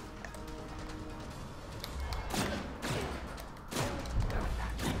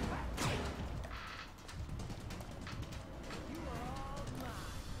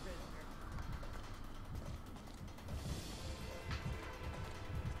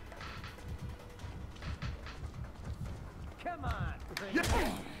 Come on, prisoner.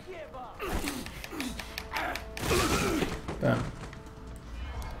 Give up. Damn.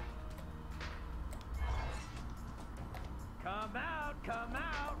 Come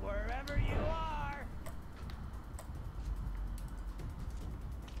out, wherever you are.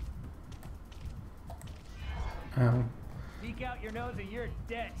 Ow. Peek out your nose and you're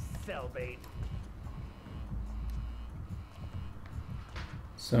dead, cellbait.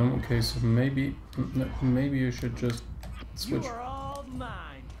 So, okay, so maybe you should just switch. You are all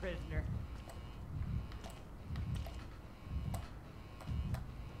mine, prisoner.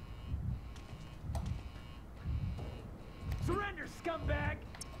 Surrender, scumbag!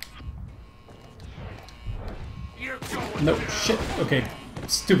 You're going No, shit. Okay,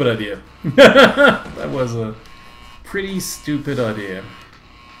 stupid idea. That was a pretty stupid idea.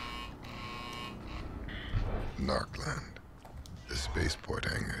 Narkland. The spaceport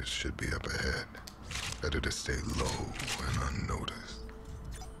hangars should be up ahead. Better to stay low and unnoticed.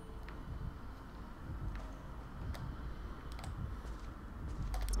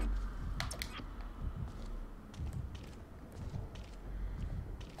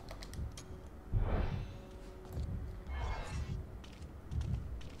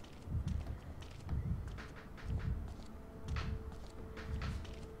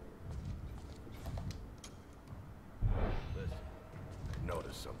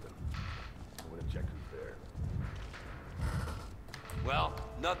 notice something. I want to check who's there. Well,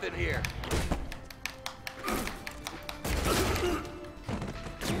 nothing here.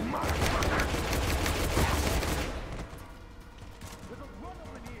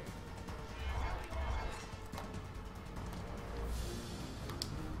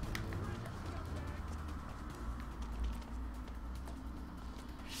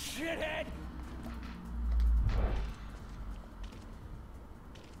 Shithead!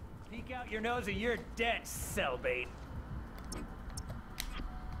 Peek out your nose and you're dead, cellbait.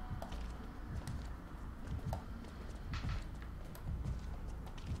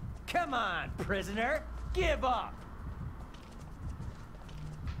 Come on, prisoner! Give up!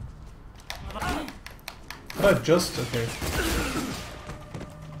 Just okay.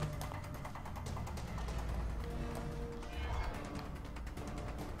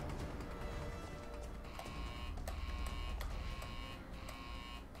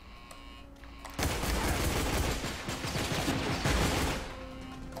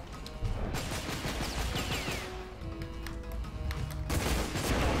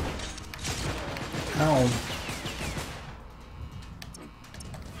 Ow.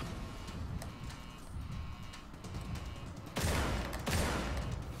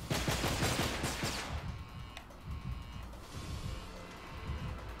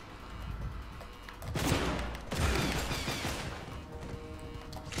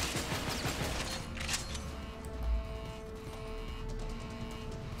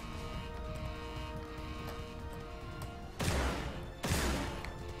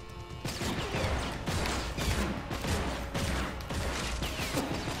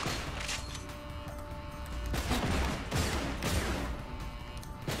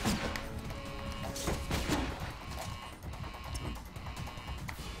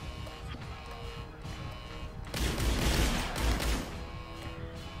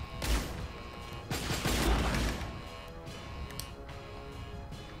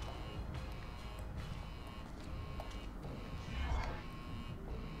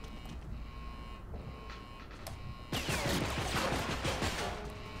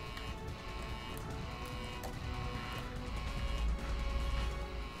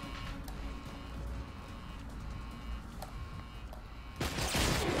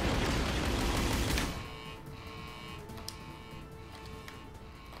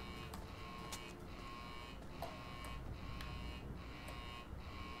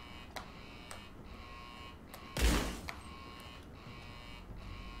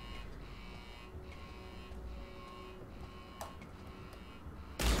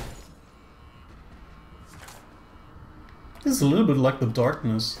 This is a little bit like the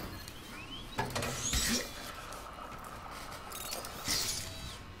darkness.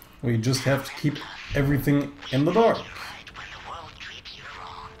 We just have to keep everything in the dark.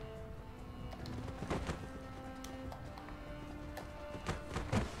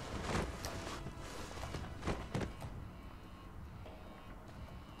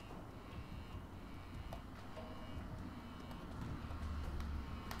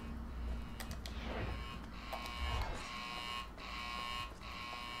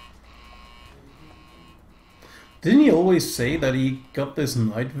 Didn't he always say that he got this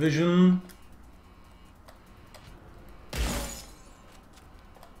night vision?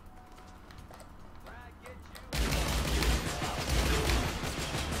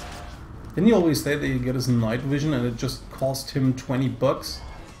 Didn't he always say that he got his night vision and it just cost him 20 bucks?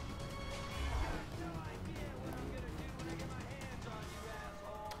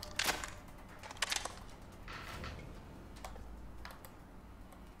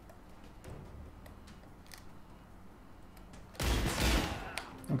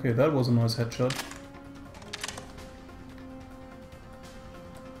 Okay, that was a nice headshot.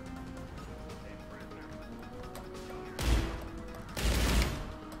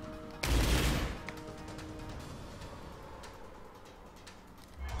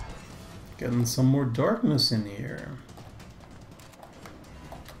 Getting some more darkness in here.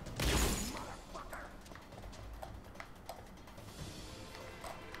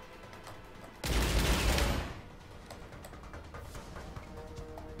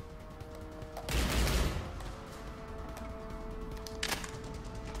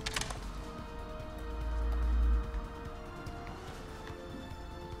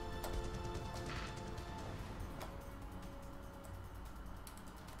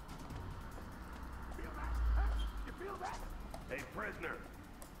 Hey, prisoner,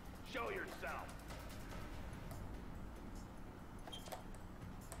 show yourself.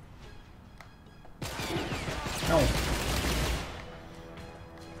 Ow.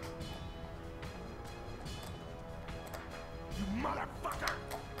 You motherfucker!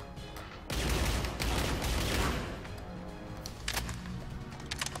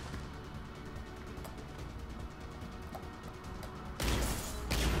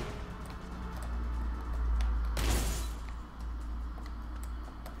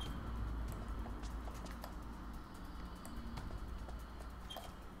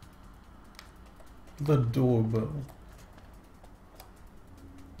 The doorbell.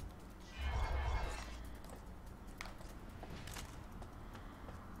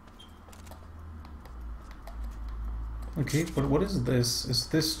 Okay, but what is this? Is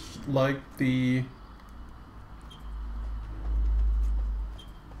this like the...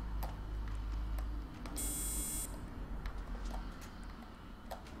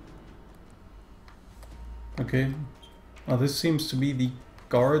 Okay. Oh, this seems to be the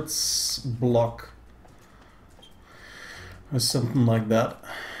guards block. Or something like that.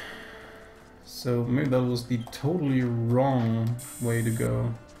 So maybe that was the totally wrong way to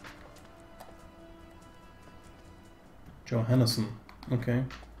go. Johannesson. Okay.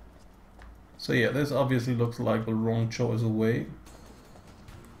 So yeah, this obviously looks like the wrong choice of way.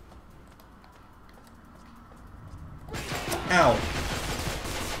 Ow!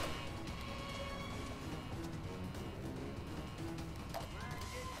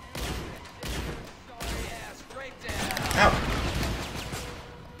 Ow!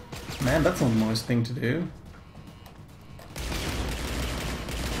 Man, that's not a nice thing to do.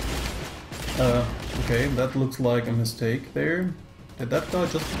 Okay, that looks like a mistake there. Did that guy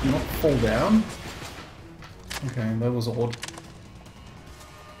just not fall down? Okay, that was odd.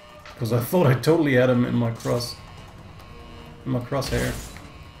 Because I thought I totally had him in my crosshair.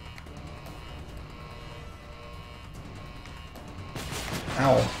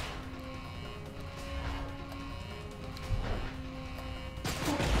 Ow.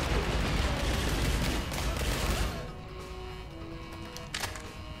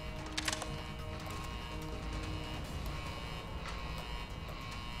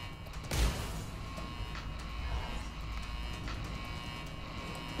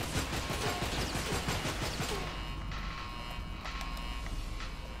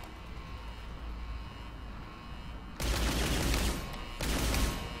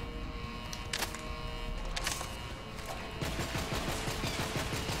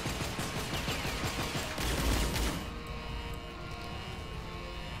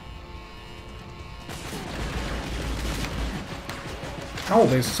 Ow,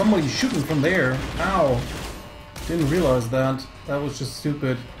 there's somebody shooting from there. Ow. Didn't realize that. That was just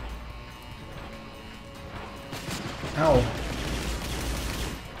stupid. Ow.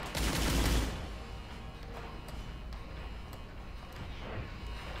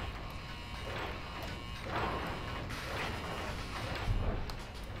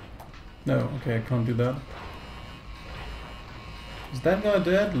 No, okay, I can't do that. Is that guy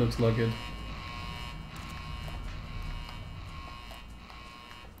dead? Looks like it.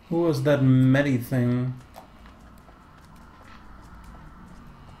 Who was that Medi thing?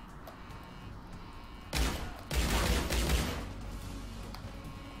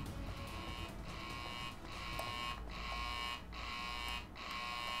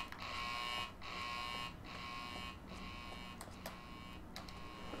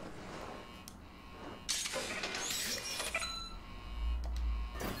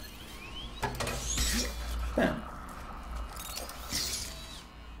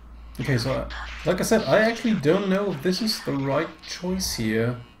 Okay, so like I said, I actually don't know if this is the right choice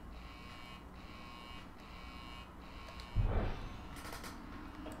here.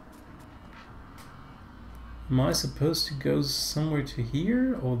 Am I supposed to go somewhere to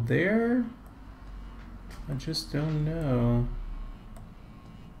here or there? I just don't know.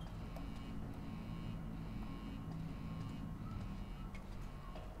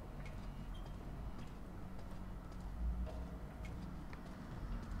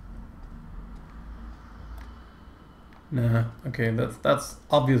 Nah, okay, that's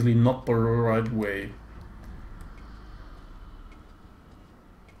obviously not the right way.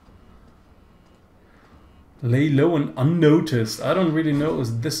 Lay low and unnoticed. I don't really know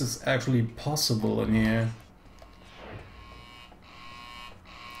if this is actually possible in here.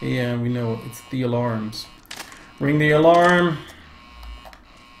 Yeah, we know it's the alarms. Ring the alarm.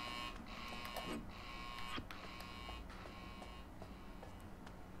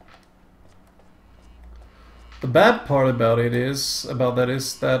 The bad part about that is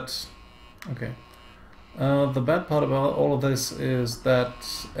that, okay. The bad part about all of this is that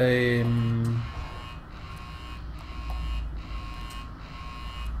it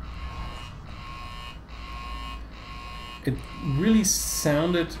really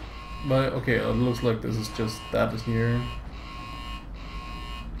sounded, but okay, it looks like this is just that is here.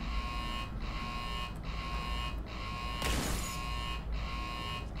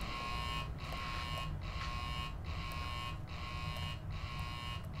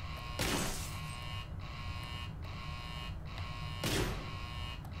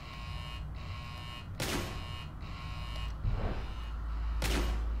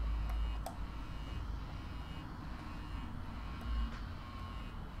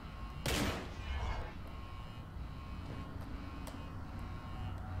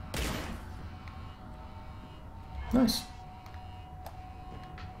 Nice.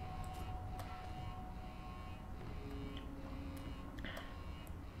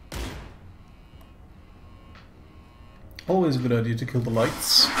 Always a good idea to kill the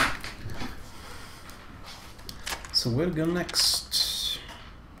lights. So where to go next?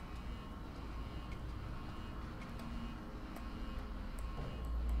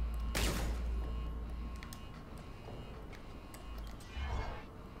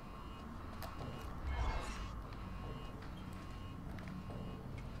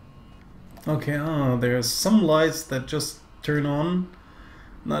 Okay, there's some lights that just turn on.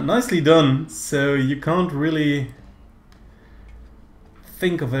 Nicely done, so you can't really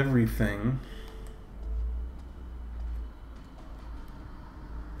think of everything.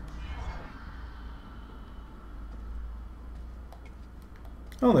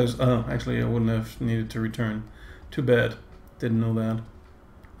 Oh, there's... Oh, actually I wouldn't have needed to return. Too bad. Didn't know that.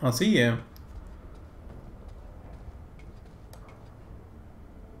 I'll see ya.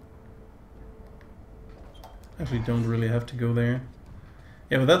 Actually don't really have to go there.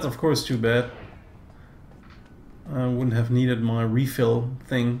 Yeah, but that's of course too bad. I wouldn't have needed my refill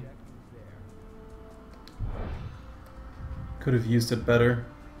thing. Could have used it better.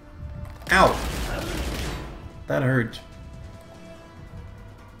 Ow! That hurt.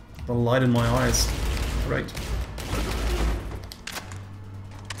 The light in my eyes. Right.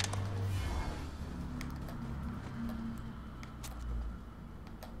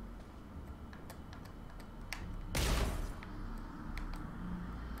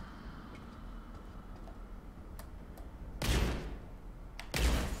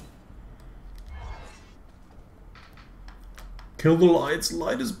 Kill the lights,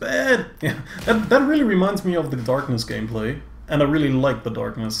 light is bad! Yeah, that really reminds me of the Darkness gameplay. And I really like the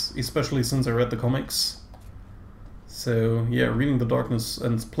Darkness, especially since I read the comics. So yeah, reading the Darkness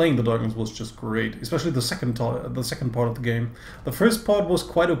and playing the Darkness was just great. Especially the second part of the game. The first part was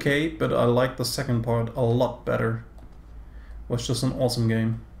quite okay, but I liked the second part a lot better. It was just an awesome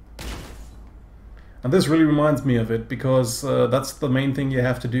game. And this really reminds me of it, because that's the main thing you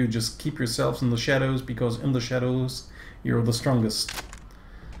have to do. Just keep yourselves in the shadows, because in the shadows you're the strongest.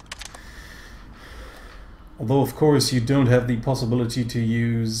 Although, of course, you don't have the possibility to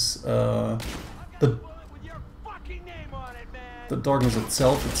use the darkness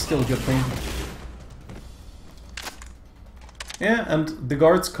itself. It's still a good thing. Yeah, and the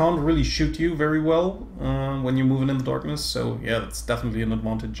guards can't really shoot you very well when you're moving in the darkness, so yeah, that's definitely an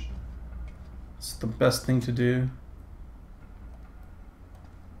advantage. It's the best thing to do.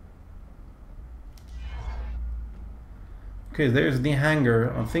 Okay, there's the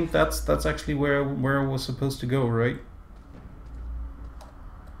hangar. I think that's actually where I was supposed to go, right?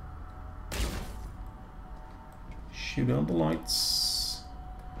 Shoot out the lights.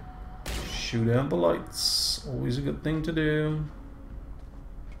 Shoot out the lights. Always a good thing to do.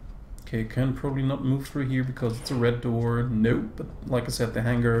 Okay, can probably not move through here because it's a red door. Nope, but like I said, the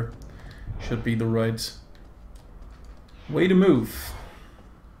hangar should be the right way to move.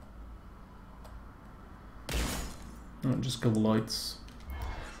 Oh, just go lights.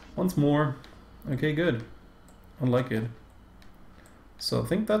 Once more. Okay, good. I like it. So I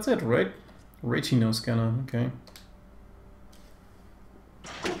think that's it, right? Retinal scanner, okay.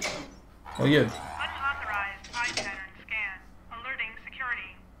 Oh yeah. Unauthorized eye pattern scan. Alerting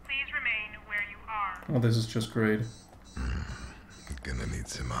security. Please remain where you are. Oh, this is just great. Gonna need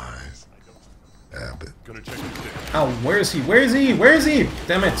some eyes. Abbott. Gonna check it. Ow, where is he? Where is he? Where is he?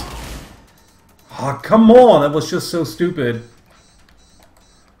 Damn it. Oh, come on! That was just so stupid.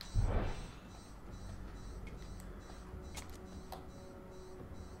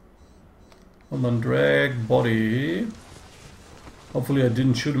 Hold on, drag, body. Hopefully I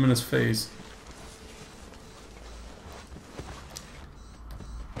didn't shoot him in his face.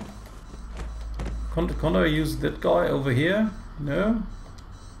 Can't I use that guy over here? No?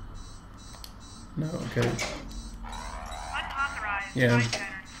 No, okay. Unauthorized Yeah. eye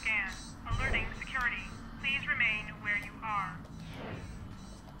pattern scan. Alerting security. Please remain where you are.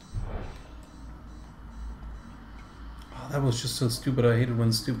 Oh, that was just so stupid. I hate it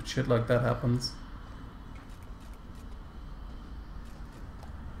when stupid shit like that happens.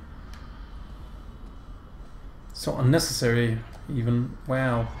 So unnecessary, even.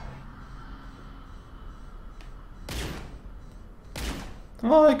 Wow.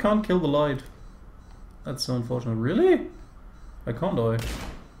 Oh, I can't kill the light. That's so unfortunate. Really? I can't die.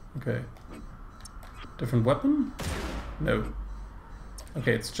 Okay. Different weapon? No.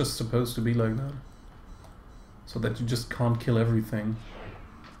 Okay, it's just supposed to be like that. So that you just can't kill everything.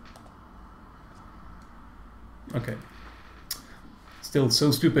 Okay. Still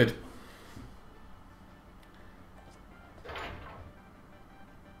so stupid.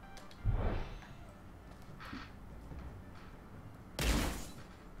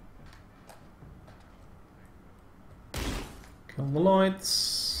 Kill the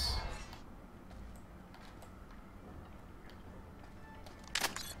lights.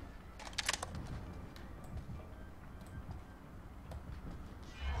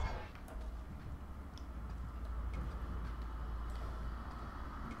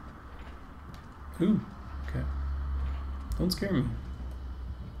 Ooh, okay. Don't scare me.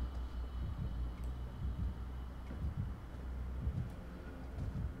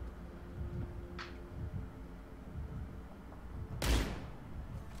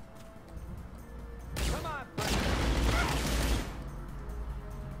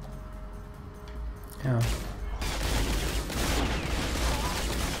 Yeah.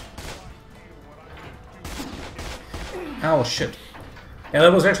 Oh shit. Yeah,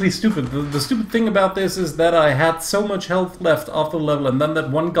 that was actually stupid. The stupid thing about this is that I had so much health left after the level, and then that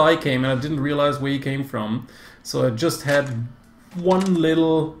one guy came and I didn't realize where he came from. So I just had one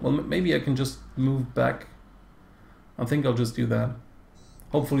little... Well, maybe I can just move back. I think I'll just do that.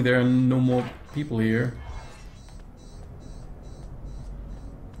 Hopefully there are no more people here.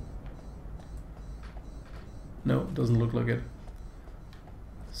 No, doesn't look like it.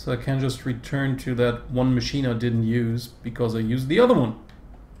 So I can just return to that one machine I didn't use because I used the other one.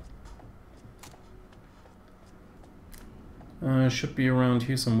 Should be around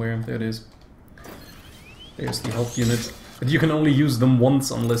here somewhere. There it is. There's the help unit. But you can only use them once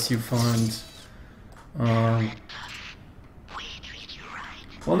unless you find... Well,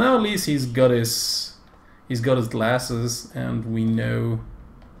 now at least he's got his glasses and we know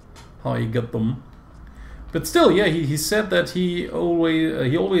how he got them. But still, yeah, he said that he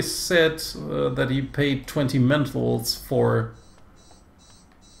always said that he paid 20 mentals for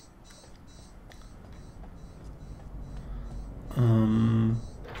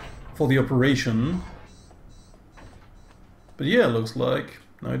the operation. But yeah, looks like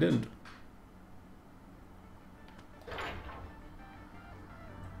no, I didn't.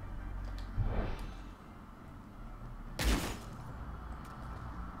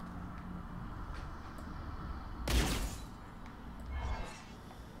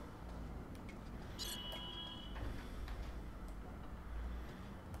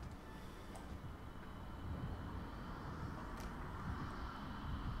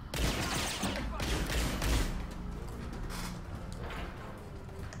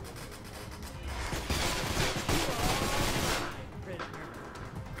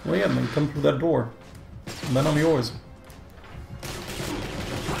 Well, yeah, then come through that door. And then I'm yours.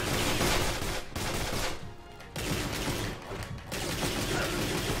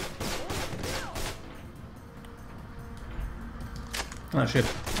 Ah, shit.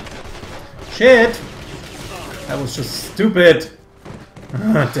 Shit! That was just stupid!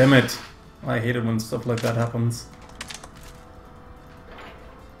 Ah, damn it. I hate it when stuff like that happens.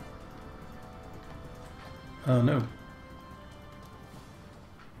 Oh, no.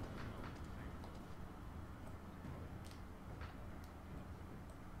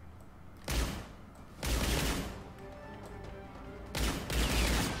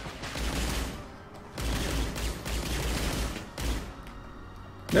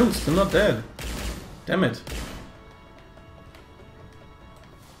 No, still not dead. Damn it.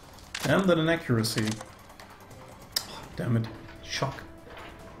 And that inaccuracy. Oh, damn it. Shock.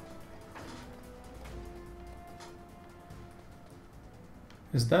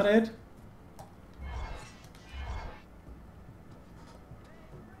 Is that it?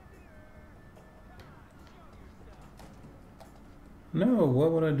 No, why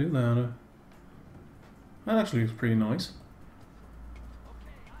would I do that? That actually looks pretty nice.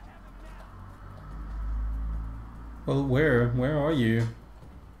 Well, where? Where are you?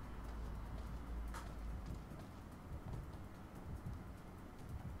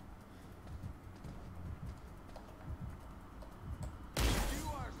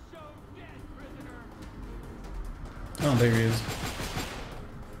 Oh, there he is.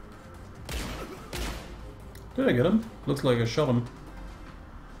 Did I get him? Looks like I shot him.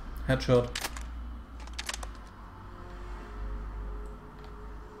 Headshot.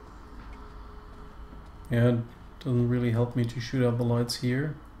 Yeah, it doesn't really help me to shoot out the lights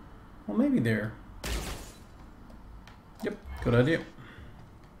here. Well, maybe there. Yep, good idea.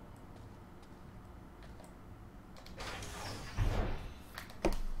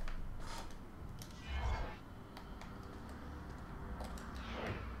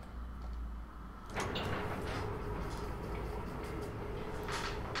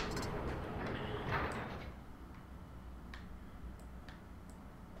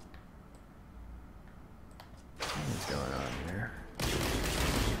 What's going on here?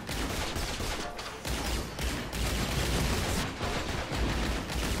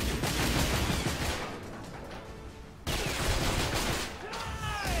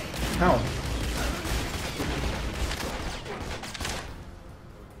 Ow.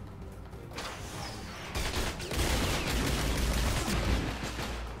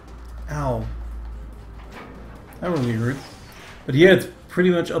 Ow. That really hurt. But yeah, it's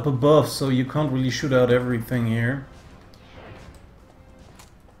pretty much up above, so you can't really shoot out everything here.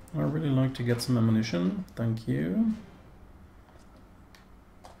 I really like to get some ammunition. Thank you.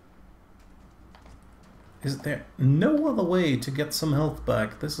 Is there no other way to get some health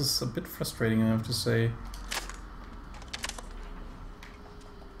back? This is a bit frustrating, I have to say.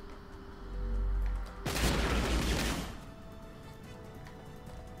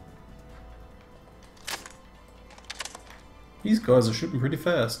 These guys are shooting pretty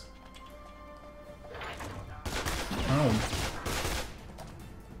fast. Ow.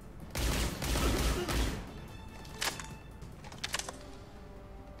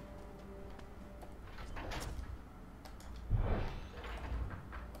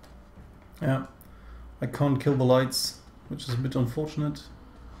 Yeah, I can't kill the lights, which is a bit unfortunate.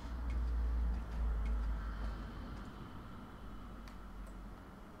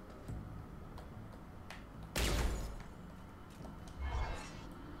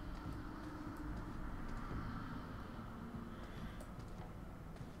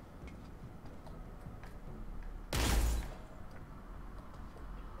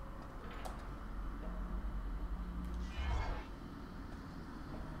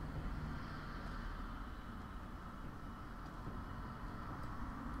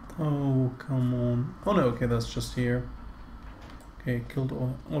 Oh, come on. Oh no, okay, that's just here. Okay,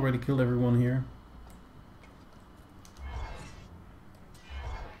 already killed everyone here.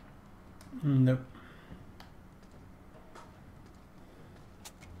 Nope.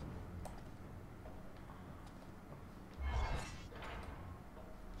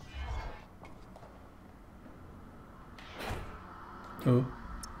 Oh.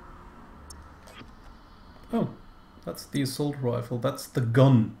 Oh, that's the assault rifle. That's the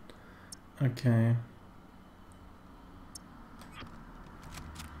gun. Okay.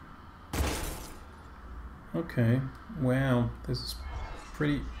 Okay. Wow. This is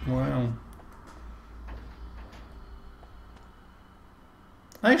pretty... Wow.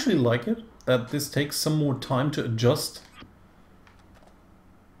 I actually like it, that this takes some more time to adjust.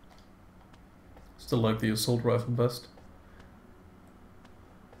 Still like the assault rifle best.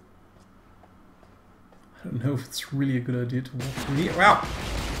 I don't know if it's really a good idea to walk through here. Wow!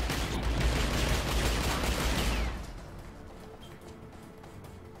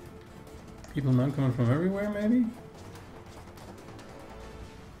 People now coming from everywhere, maybe?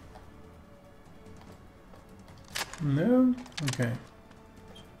 No? Okay.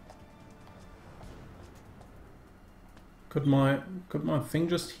 Could my thing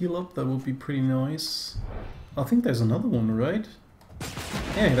just heal up? That would be pretty nice. I think there's another one, right?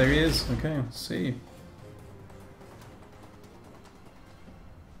 Yeah, there he is. Okay, let's see.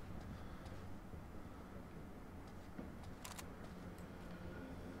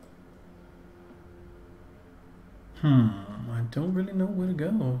 I don't really know where to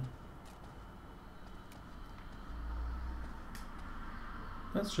go.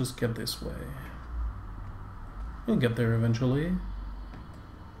 Let's just get this way. We'll get there eventually.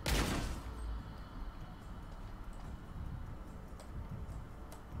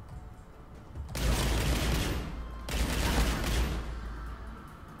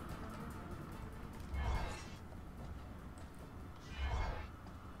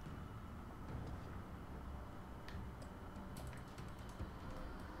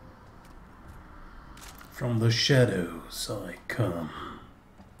 From the shadows I come.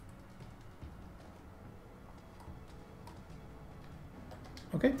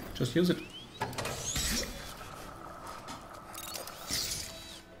 Okay, just use it.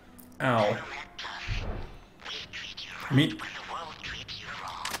 Ow. I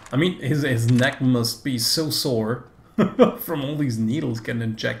mean, his neck must be so sore from all these needles getting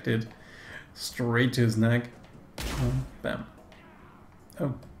injected straight to his neck. Oh, bam.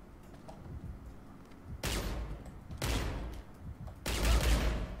 Oh.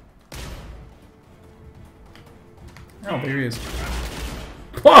 Oh, there he is.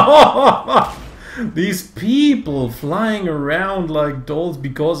 These people flying around like dolls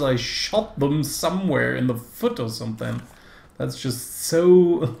because I shot them somewhere in the foot or something. That's just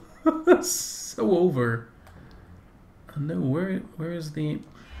so so over. No, where is the?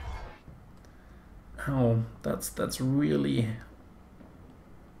 Oh, that's really.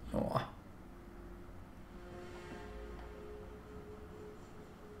 Oh.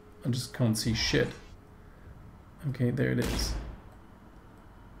 I just can't see shit. Okay, there it is.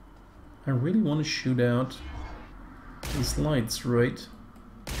 I really want to shoot out these lights, right?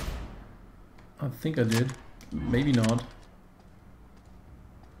 I think I did. Maybe not.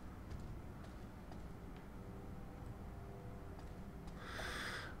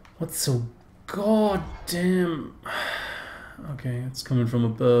 What's so goddamn... Okay, it's coming from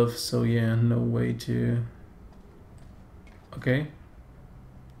above, so yeah, no way to... Okay.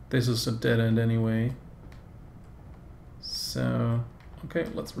 This is a dead end anyway. So... Okay,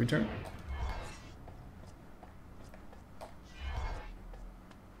 let's return.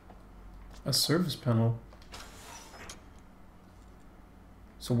 A service panel.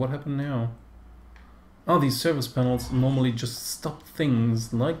 So what happened now? Oh, these service panels normally just stop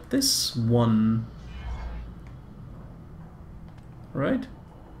things like this one. Right?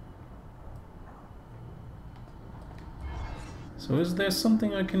 So is there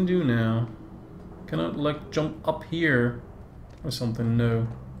something I can do now? Can I like jump up here or something? No.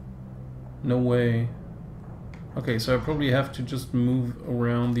 No way. Okay, so I probably have to just move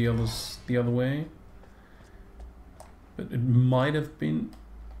around the other way. But it might have been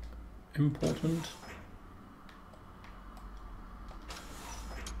important.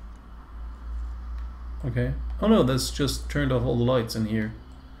 Okay. Oh no, that's just turned off all the lights in here.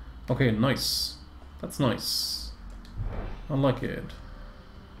 Okay, nice. That's nice. I like it.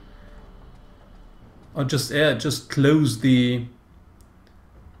 I just closed the...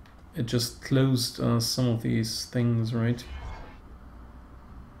 It just closed some of these things, right?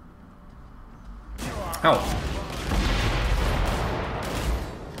 Ow!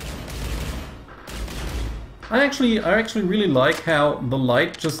 I actually really like how the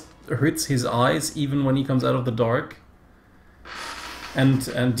light just hurts his eyes even when he comes out of the dark, and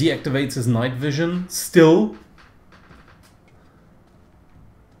deactivates his night vision still.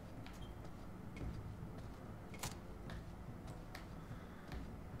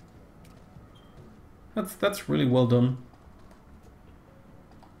 That's really well done.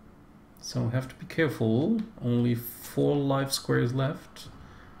 So I have to be careful. Only 4 life squares left.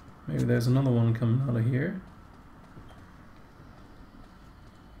 Maybe there's another one coming out of here.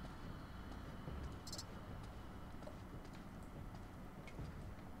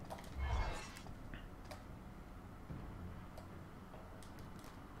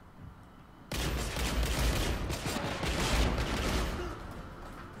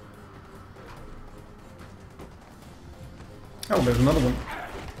 Oh, there's another one.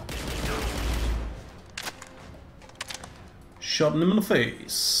 shot him in the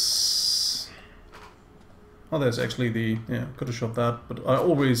face. Oh, there's actually the... yeah, could have shot that, but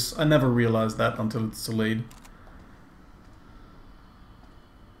I never realized that until it's too late.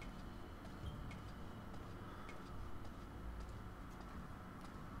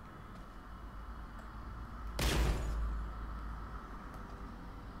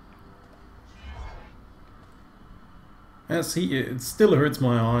 Yeah, see, it still hurts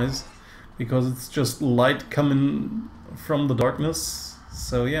my eyes because it's just light coming from the darkness.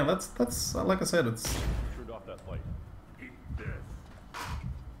 So yeah, that's like I said, it's. Turned off that light. Eat this.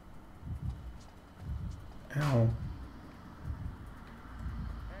 Ow.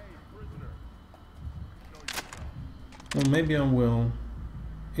 Hey, prisoner. Show yourself. Well, maybe I will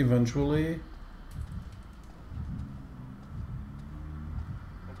eventually.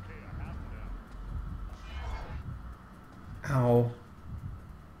 Okay, I have him now. Ow.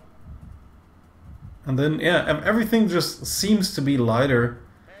 And then, yeah, everything just seems to be lighter.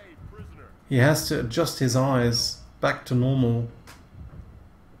 Hey, prisoner. He has to adjust his eyes back to normal.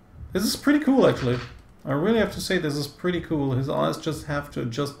 This is pretty cool, actually. I really have to say this is pretty cool. His eyes just have to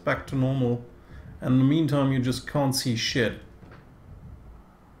adjust back to normal. And in the meantime, you just can't see shit.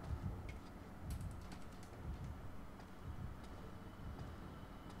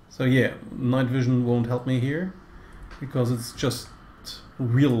 So yeah, night vision won't help me here, because it's just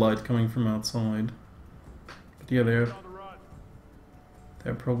real light coming from outside. But yeah, there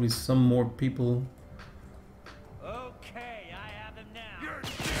are probably some more people. Okay, I have him now.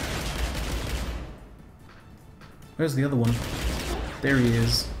 Where's the other one? There he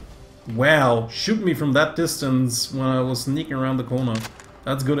is. Wow, shoot me from that distance when I was sneaking around the corner.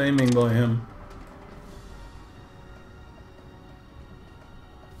 That's good aiming by him.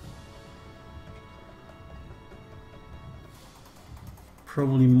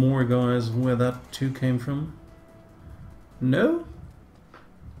 Probably more guys where that too came from. No?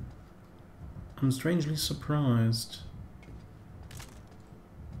 I'm strangely surprised.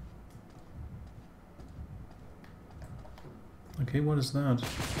 Okay, what is that?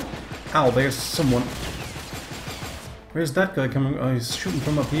 Ow, there's someone. Where's that guy coming? Oh, he's shooting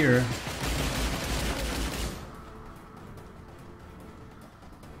from up here.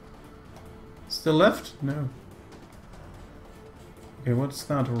 Still left? No. Okay, what's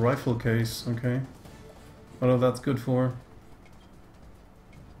that? A rifle case, okay. What are that's good for?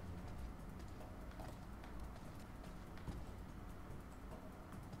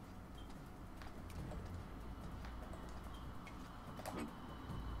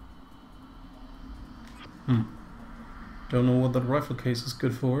 Don't know what that rifle case is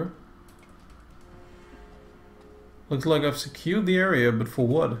good for. Looks like I've secured the area, but for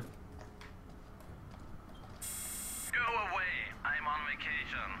what?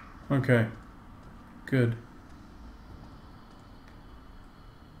 Okay, good.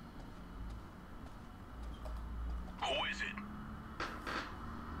 Who is it?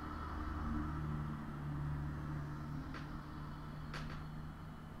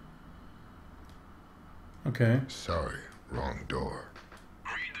 Okay. Sorry, wrong door.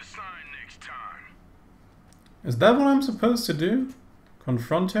 Read the sign next time. Is that what I'm supposed to do?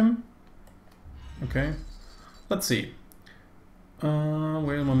 Confront him? Okay. Let's see.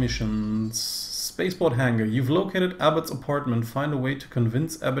 Where are my missions? Spaceport hangar. You've located Abbott's apartment. Find a way to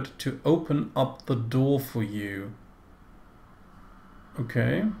convince Abbott to open up the door for you.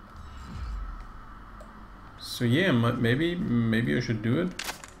 Okay. So yeah, maybe I should do it.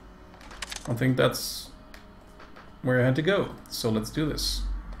 I think that's where I had to go. So let's do this.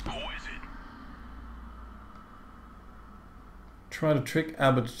 Who is it? Try to trick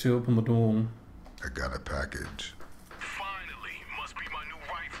Abbott to open the door. I got a package.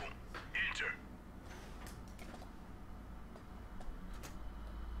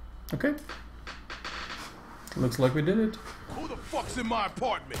 Okay. Looks like we did it. Who the fuck's in my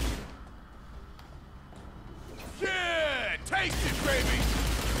apartment? Yeah! Taste it, baby!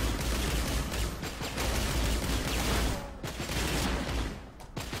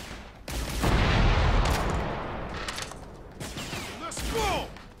 Let's go!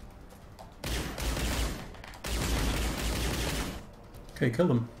 Okay, kill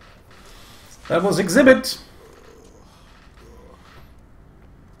him. That was Exhibit!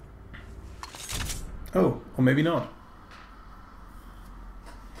 Oh, or maybe not.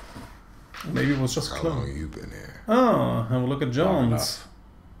 Maybe it was just a How clone. long you been here? Oh, have a look at Jones.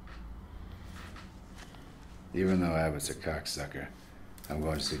 Even though Abbott's a cocksucker, I'm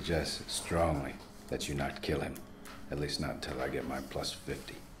going to suggest strongly that you not kill him. At least not until I get my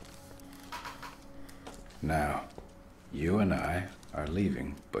 +50. Now, you and I are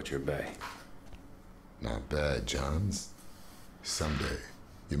leaving Butcher Bay. Not bad, Johns. Someday,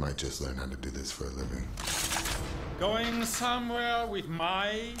 you might just learn how to do this for a living. Going somewhere with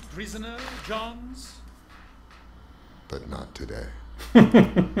my prisoner, Johns? But not today.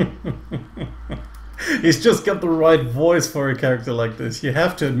 He's just got the right voice for a character like this. You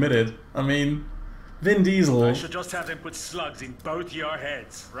have to admit it. I mean, Vin Diesel. I should just have them put slugs in both your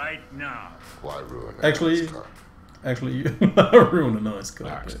heads right now. Why ruin a Actually, nice car? you ruin a nice car.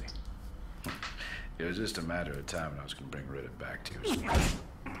 Actually, it was just a matter of time when I was going to bring Riddick back to you.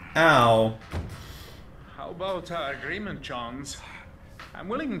 Ow. How about our agreement, Johns? I'm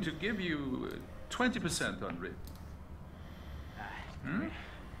willing to give you 20% on Rid.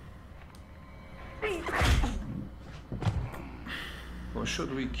 Or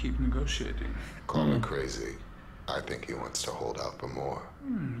should we keep negotiating? Call me crazy. I think he wants to hold out for more.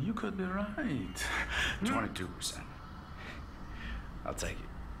 You could be right. 22%. I'll take it.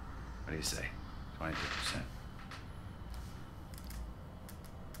 What do you say? 22%.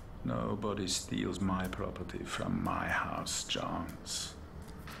 Nobody steals my property from my house, Johns.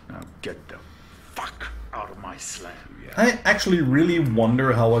 Now get the fuck out of my slam. I actually really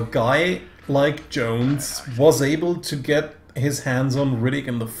wonder how a guy like Jones was able to get his hands on Riddick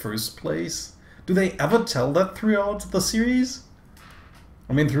in the first place. Do they ever tell that throughout the series?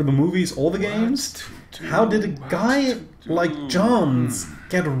 I mean, through the movies or the games? How did a guy like Johns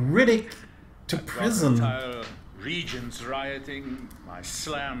get Riddick to prison? Entire regions rioting. My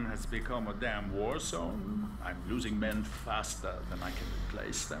slam has become a damn war zone. I'm losing men faster than I can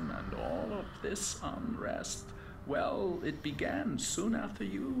replace them, and all of this unrest, well, it began soon after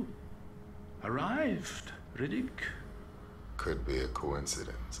you arrived, Riddick. Could be a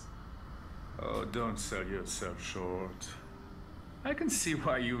coincidence. Oh, don't sell yourself short. I can see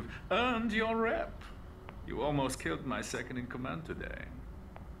why you've earned your rep. You almost killed my second in command today.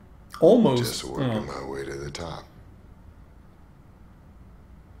 Almost. Just working my way to the top.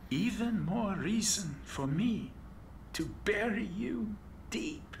 Even more reason for me to bury you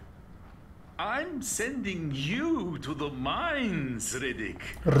deep. I'm sending you to the mines, Riddick.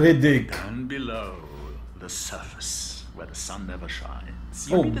 Riddick. Down below the surface, where the sun never shines.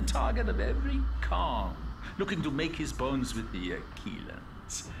 You'll be the target of every Khan looking to make his bones with the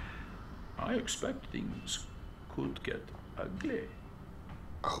Aquilans. I expect things could get ugly.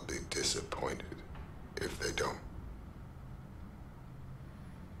 I'll be disappointed if they don't.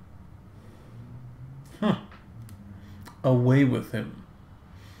 Away with him.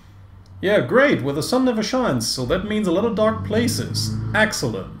 Yeah, great, where the sun never shines, so that means a lot of dark places.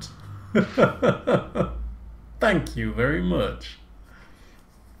 Excellent. Thank you very much.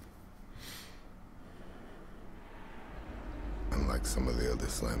 Unlike some of the other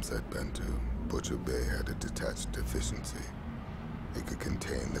slams I'd been to, Butcher Bay had a detached deficiency. It could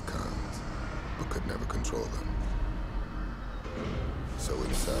contain the cons, but could never control them. So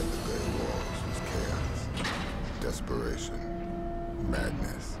inside the bay walls was chaos, desperation,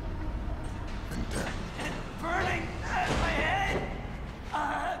 madness, and death. Burning at my head!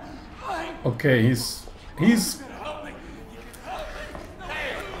 Okay, he's...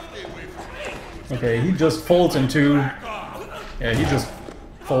 Okay, he just folds into... Yeah, he just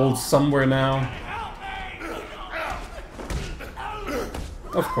folds somewhere now.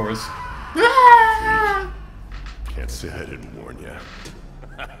 Of course. Can't say I didn't warn you.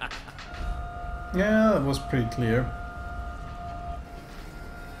 Yeah, that was pretty clear.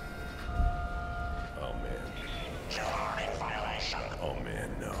 Oh man. Oh man,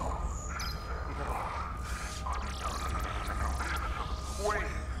 no. Wait.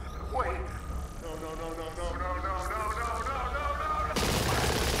 No.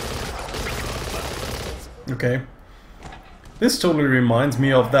 Okay. This totally reminds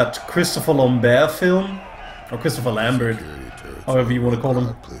me of that Christopher Lambert film. Or Christopher Lambert. However you want to call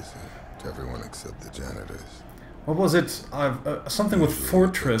him. To everyone except the janitors. What was it? Something with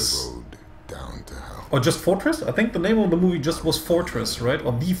Fortress. Down to hell. Or just Fortress? I think the name of the movie just was Fortress, right?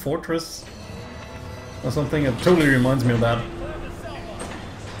 Or The Fortress? Or something. It totally reminds me of that.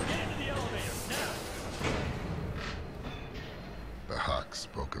 The Hawk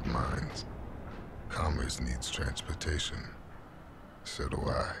spoke of mines. Commerce needs transportation. So do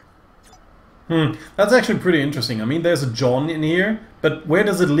I. That's actually pretty interesting. I mean, there's a John in here, but where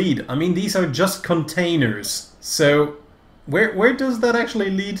does it lead? I mean, these are just containers. So, where does that actually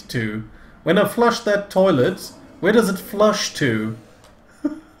lead to? When I flush that toilet, where does it flush to?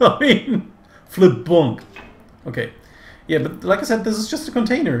 I mean, flip bunk. Okay. Yeah, but like I said, this is just a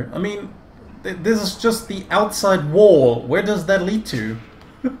container. I mean, this is just the outside wall. Where does that lead to?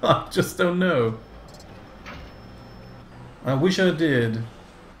 I just don't know. I wish I did.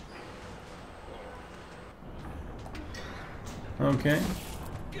 Okay.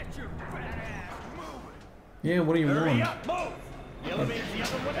 Yeah, what do you Hurry want? up, move! The elevator's the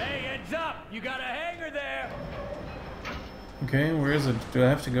other way. Hey, heads up! You got a hanger there! Okay, where is it? Do I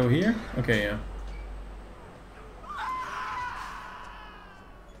have to go here? Okay, yeah.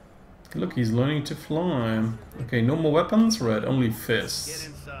 Look, he's learning to fly. Okay, no more weapons? Right, only fists.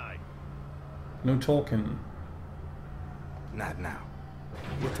 Get inside. No talking. Not now.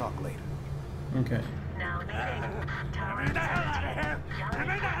 We'll talk later. Okay. Now leaving. Tower Get the hell out of here! Get me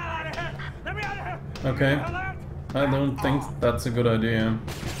the hell out of here! Let me out of here! Okay. Get the hell out! I don't think that's a good idea.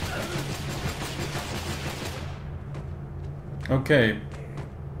 Okay.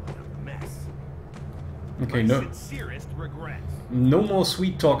 Mess. Okay, My no. sincerest regrets. No more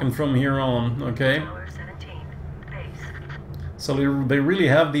sweet talking from here on, okay? Tower 17. Base. So they really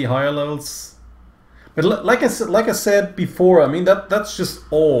have the higher levels. But like I said before, I mean that's just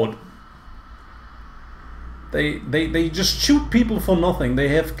odd. They just shoot people for nothing. They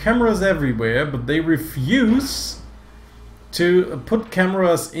have cameras everywhere, but they refuse to put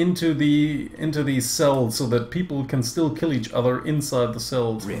cameras into these cells so that people can still kill each other inside the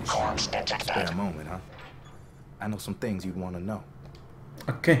cells. Rich, spare a moment, huh? I know some things you'd want to know.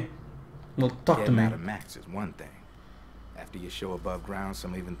 Okay. Well, talk to Getting me. out of Max is one thing. After your show above ground,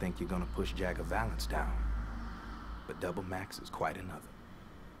 some even think you're gonna push Jagger Valance down. But double Max is quite another.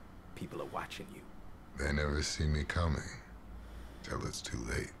 People are watching you. They never see me coming till it's too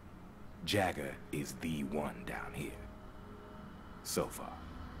late. Jagger is the one down here. So far.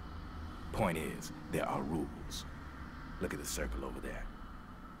 Point is, there are rules. Look at the circle over there.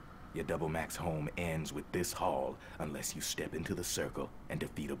 Your double max home ends with this hall unless you step into the circle and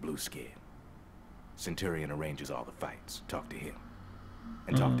defeat a blue skin. Centurion arranges all the fights. Talk to him.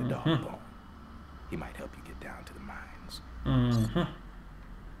 And talk to Dogbone. He might help you get down to the mines.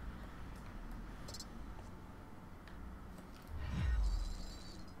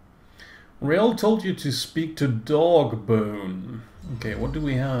 Rail told you to speak to Dogbone. Okay, what do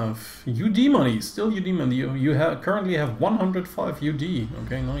we have? UD money, still UD money. You currently have 105 UD.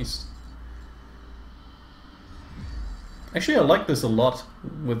 Okay, nice. Actually, I like this a lot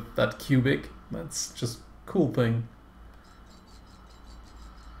with that cubic. That's just a cool thing.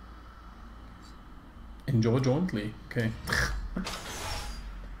 Enjoy jointly. Okay.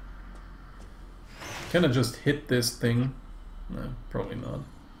 Can I just hit this thing? No, probably not.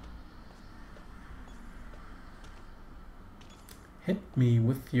 Hit me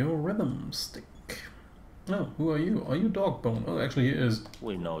with your rhythm stick. Oh, who are you? Are you Dogbone? Oh, actually he is.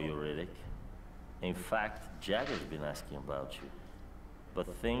 We know you, Riddick. In fact, Jagger's been asking about you.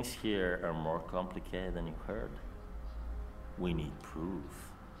 But things here are more complicated than you heard. We need proof.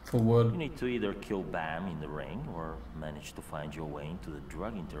 For what? You need to either kill Bam in the ring or manage to find your way into the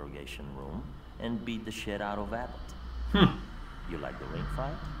drug interrogation room and beat the shit out of Abbott. You like the ring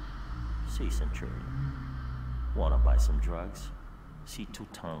fight? See Centurion. Wanna buy some drugs? See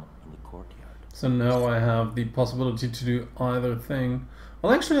Touton in the courtyard. So now I have the possibility to do either thing.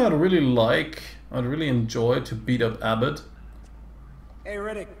 Well, actually, I'd really enjoy to beat up Abbott. Hey,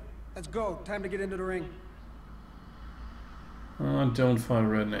 Riddick, let's go. Time to get into the ring. Don't fight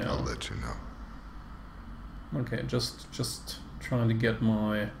right now. I'll let you know. Okay, just trying to get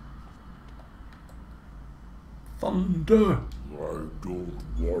my thunder. I don't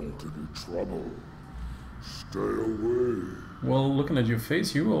want any trouble. Stay away. Well, looking at your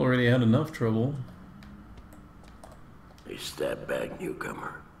face, you already had enough trouble. Hey, step back,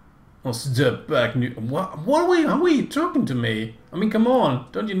 newcomer. Oh, step back, how are you talking to me? I mean, come on,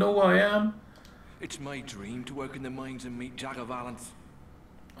 don't you know who I am? It's my dream to work in the mines and meet Jagger Valance.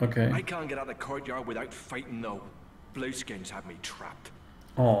 Okay. I can't get out of the courtyard without fighting, though. Blueskins have me trapped.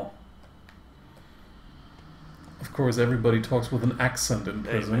 Oh. Of course, everybody talks with an accent in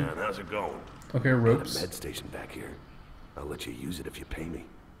prison. Hey, man, how's it going? Okay, ropes. Got a med station back here. I'll let you use it if you pay me.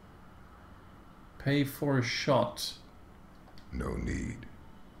 Pay for a shot. No need.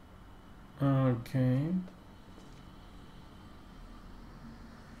 Okay.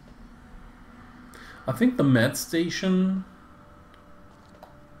 I think the med station...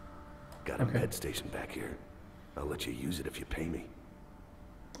 Got a med station back here. I'll let you use it if you pay me.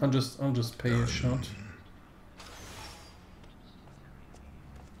 I'll just pay a shot.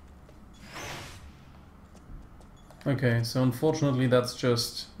 Okay, so unfortunately that's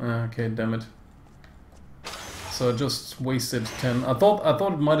just... okay, damn it. So I just wasted 10. I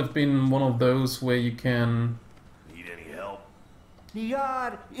thought it might have been one of those where you can... Need any help? The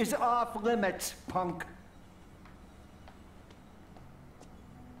yard is off limits, punk.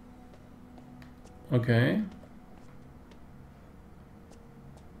 Okay.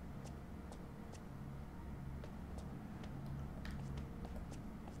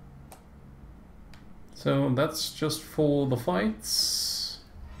 So that's just for the fights.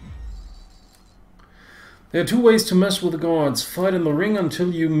 There are two ways to mess with the guards. Fight in the ring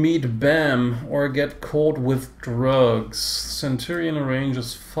until you meet Bam, or get caught with drugs. Centurion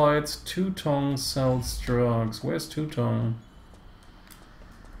arranges fights. Two-Tong sells drugs. Where's Two-Tong?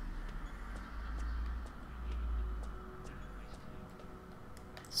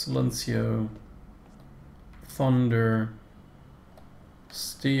 Silencio. Thunder.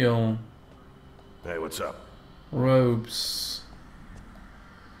 Steel. Hey, what's up? Ropes.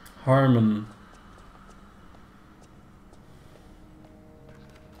 Harmon.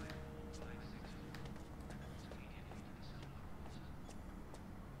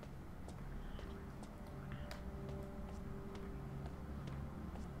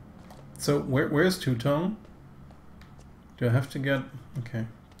 So where's Two-Tone? Do I have to get... okay.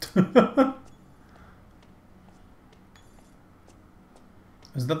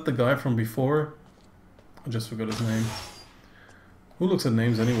 Is that the guy from before? I just forgot his name. Who looks at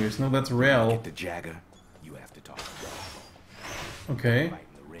names anyways? No, that's Real. Get the Jagger. You have to talk to Real. Okay. Fight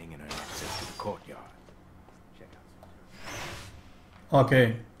in the ring and earn access to the courtyard. Check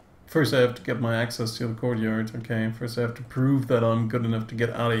Okay. First I have to get my access to the courtyard. Okay. First I have to prove that I'm good enough to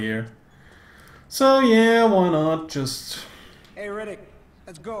get out of here. So yeah, why not just... Hey Riddick,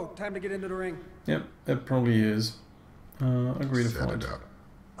 let's go. Time to get into the ring. Yep, that probably is. Agree to fight.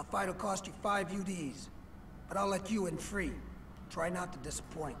 A fight will cost you 5 UDs, but I'll let you in free. Try not to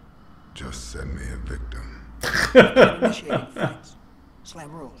disappoint. Just send me a victim. Initiating fights.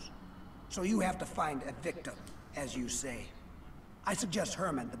 Slam rules. So you have to find a victim, as you say. I suggest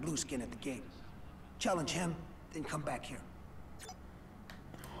Herman, the blue skin at the gate. Challenge him, then come back here.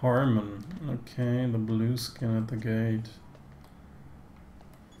 Harmon. Okay, the blue skin at the gate.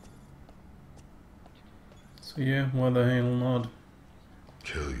 So yeah, why the hell not?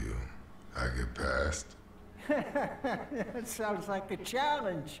 Kill you. I get past. That sounds like a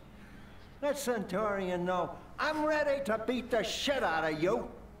challenge. Let Centurion know I'm ready to beat the shit out of you.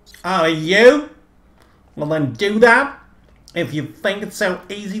 Out of you? Well then do that. If you think it's so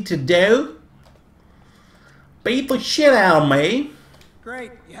easy to do. Beat the shit out of me.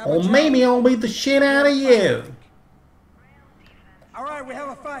 Great. Or maybe I'll beat the shit out of you. Alright, we have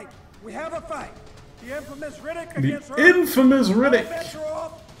a fight. We have a fight. The infamous Riddick The against Herman. infamous Riddick. All bets are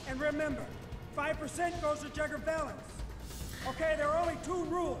off, and remember, 5% goes to Jagger balance. Okay, there are only 2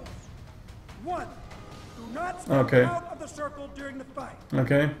 rules. 1, do not step out of the circle during the fight.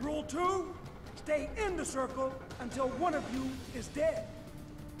 Okay. Rule 2, stay in the circle until one of you is dead.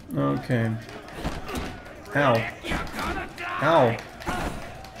 Okay. Ow. Ow.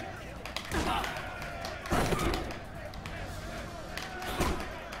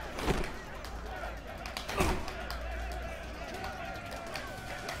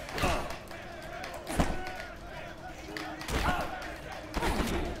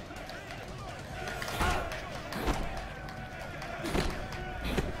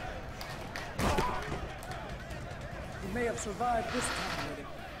 You may have survived this time, Riddick,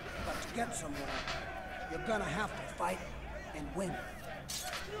 but to get somewhere, you're gonna have to fight and win.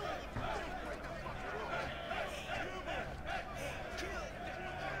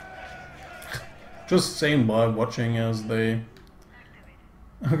 Just staying by watching as they...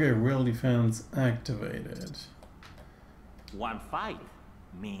 Okay, real defense activated. One fight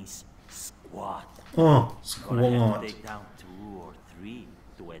means squad. Oh, Gonna have squad. to take down 2 or 3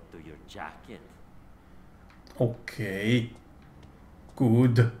 to add to your jacket. Okay.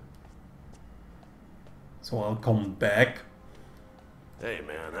 Good. So I'll come back. Hey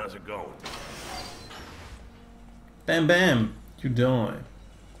man, how's it going? Bam bam, you die.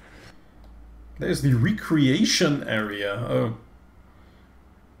 There's the recreation area. Oh.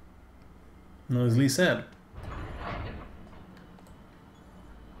 Nicely said.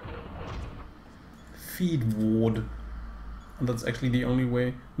 Feed ward. And that's actually the only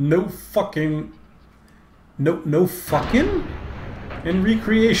way. No fucking... No fucking? In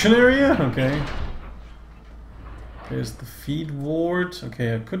recreation area? Okay. There's the feed ward.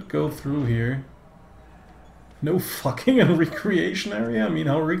 Okay, I could go through here. No fucking in recreation area? I mean,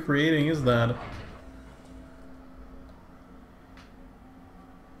 how recreating is that?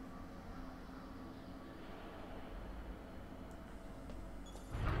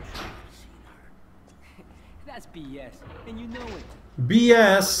 That's BS, and you know it.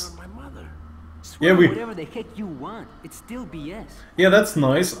 BS. Swear Yeah, we. whatever the heck you want, it's still BS. Yeah, that's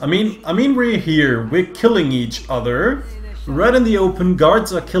nice. I mean, we're here. We're killing each other, right in the open.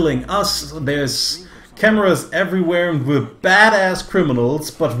 Guards are killing us. There's cameras everywhere, and we're badass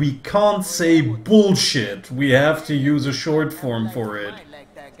criminals. But we can't say bullshit. We have to use a short form for it.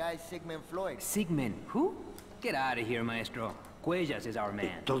 Like that guy's Sigmund Floyd. Sigmund? Who? Get out of here, Maestro. Cuellas is our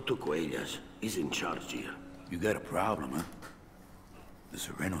man. Dr. Cuellas is in charge here. You got a problem, huh? The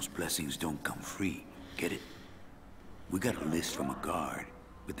Sereno's blessings don't come free. Get it? We got a list from a guard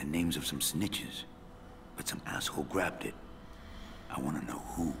with the names of some snitches. But some asshole grabbed it. I want to know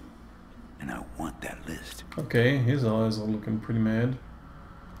who. And I want that list. Okay, his eyes are looking pretty mad.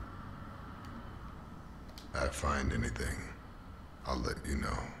 If I find anything, I'll let you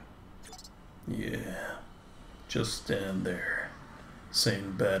know. Yeah. Just stand there,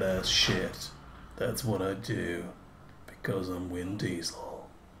 saying badass shit. That's what I do, because I'm Vin Diesel.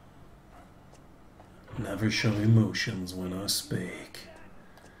 Never show emotions when I speak.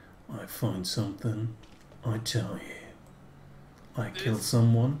 I find something, I tell you. I kill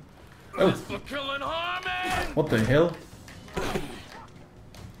someone. Oh! What the hell?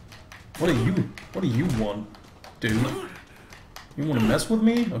 What do you want, dude? You want to mess with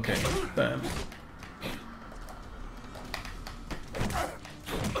me? Okay, bam.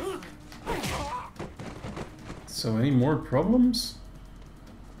 So any more problems?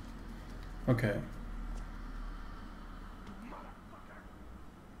 Okay.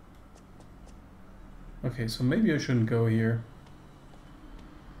 Okay, so maybe I shouldn't go here.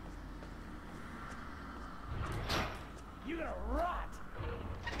 You're gonna rot.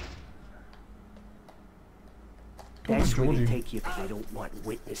 That's where they take you because they don't want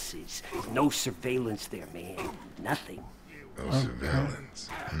witnesses. No surveillance there, man. Nothing. No surveillance.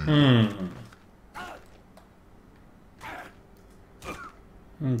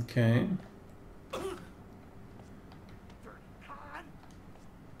 Okay.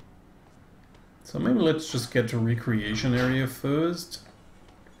 So maybe let's just get to recreation area first.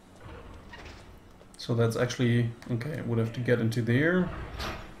 So that's actually, okay, would have to get into there.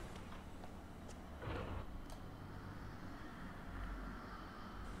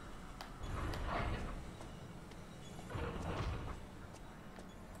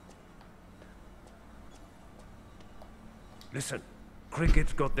 Listen,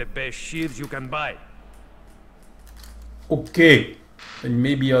 Cricket's got the best sheaves you can buy. Okay, then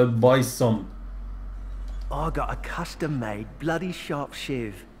maybe I'll buy some. I got a custom-made, bloody sharp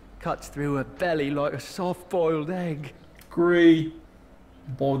shiv. Cuts through a belly like a soft-boiled egg. Great.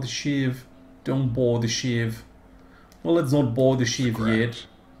 Buy the shiv. Don't buy the shiv. Well, let's not buy the shiv yet.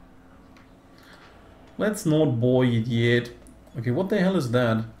 Let's not buy it yet. Okay, what the hell is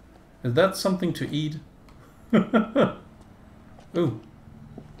that? Is that something to eat? Ooh.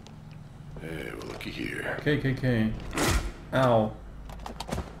 Hey, well, looky here. KKK. Ow.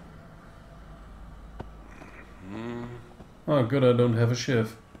 Oh, good, I don't have a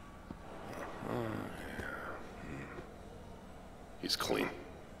shiv. He's clean.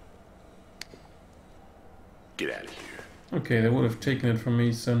 Get out of here. Okay, they would have taken it from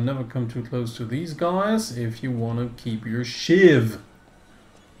me, so never come too close to these guys if you want to keep your shiv.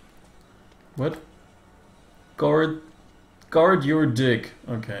 What? Guard your dick.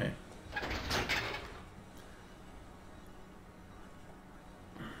 Okay.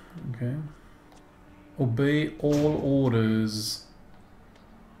 Okay. Obey all orders.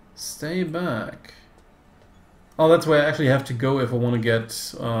 Stay back. Oh, that's where I actually have to go if I want to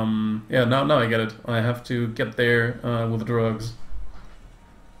get... yeah, now I get it. I have to get there with the drugs.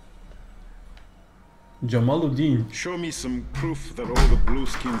 Jamaluddin. Show me some proof that all the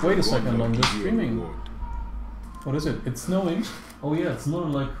blueskins. Wait a second, I'm just streaming. What is it? It's snowing? Oh yeah, it's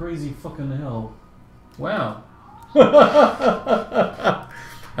snowing like crazy fucking hell. Wow.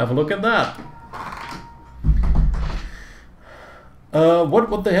 Have a look at that.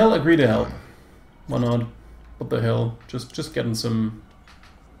 What the hell? Agree to help. Why not? What the hell? Just getting some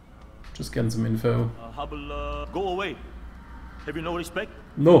info. Go away. Have you no respect?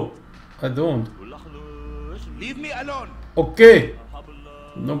 No, I don't. Leave me alone. Okay.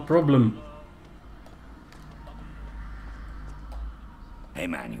 No problem. Hey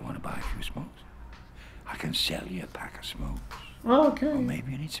man, you want to buy a few smokes? I can sell you a pack of smokes. Okay. Or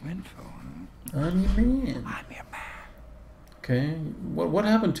maybe you need some info. I'm your man. I'm your man. Okay. What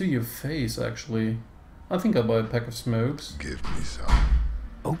happened to your face, actually? I think I'll buy a pack of smokes. Give me some.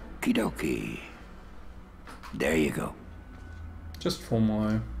 Okie dokie. There you go. Just for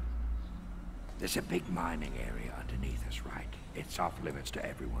my... There's a big mining area underneath us, right? It's off limits to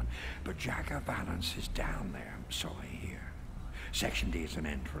everyone. But Jagger Valance is down there, so I hear. Section D is an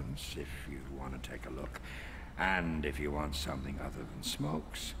entrance, if you want to take a look. And if you want something other than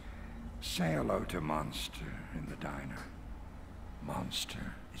smokes, say hello to Monster in the diner.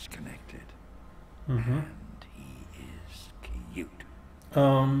 Monster is connected. And he is cute.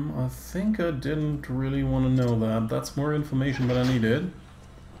 I think I didn't really want to know that. That's more information than I needed.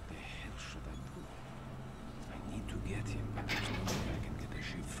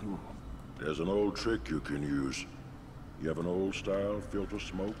 There's an old trick you can use. You have an old-style filter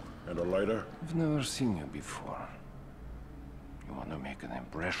smoke and a lighter? I've never seen you before. You want to make an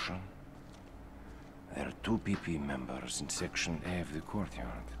impression? There are 2 PP members in Section A of the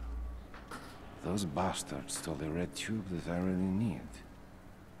courtyard. Those bastards stole the red tube that I really need.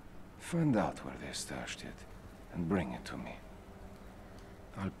 Find out where they stashed it, and bring it to me.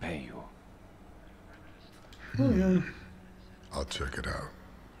 I'll pay you. Oh, yeah. I'll check it out.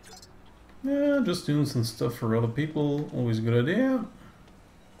 Yeah, just doing some stuff for other people. Always a good idea.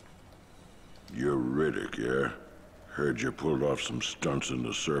 You're Riddick, yeah? Heard you pulled off some stunts in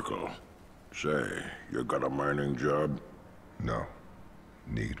the circle. Say, you got a mining job? No.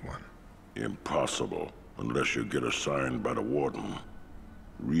 Need one. Impossible, unless you get assigned by the warden.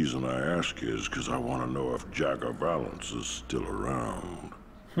 Reason I ask is because I want to know if Jagger Valance is still around.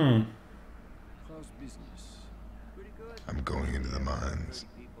 I'm going into the mines.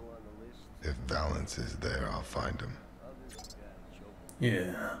 If Valance is there, I'll find him.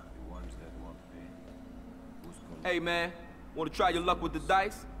 Yeah. Hey man, want to try your luck with the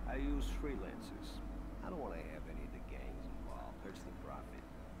dice? I use freelancers. I don't want to have any of the gangs involved. Hurts the profit.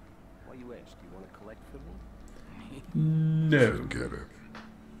 Why you ask? Do you want to collect for me? No. Forget it.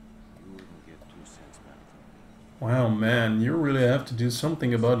 You wouldn't get 2 cents back from me. Wow, man, you really have to do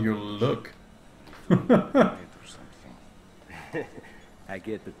something about your look. I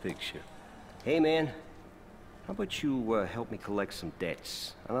get the picture. Hey man, how about you help me collect some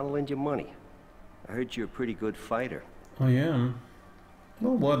debts, and I'll lend you money. I heard you're a pretty good fighter. I am.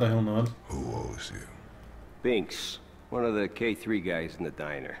 Well, why the hell not? Who owes you? Binks, one of the K3 guys in the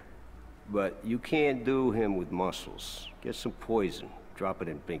diner. But you can't do him with muscles. Get some poison, drop it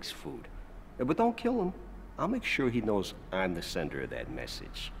in Binks' food. But don't kill him. I'll make sure he knows I'm the sender of that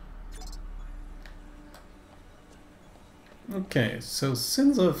message. Okay, so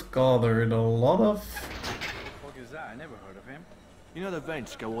since I've gathered a lot of... What is that? I never heard of him. You know the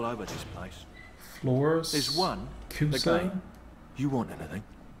vents go all over this place. floors... There's one. The Kusa? guy. You want anything?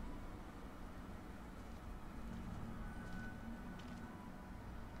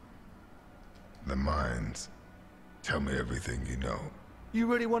 The mines. Tell me everything you know. You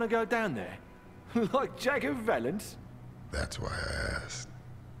really want to go down there? Like Jagger Valance? That's why I asked.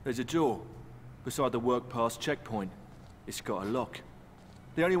 There's a door beside the work pass checkpoint. It's got a lock.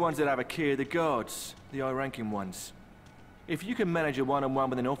 The only ones that have a key are the guards, the high-ranking ones. If you can manage a one-on-one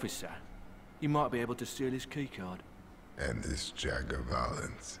with an officer, you might be able to steal his keycard. And this Jagger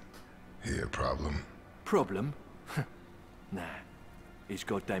Valance. He a problem? Problem? Nah. He's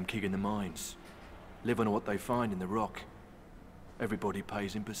goddamn king in the mines. Live on what they find in the rock. Everybody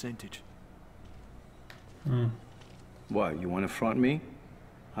pays in percentage. What, you want to front me?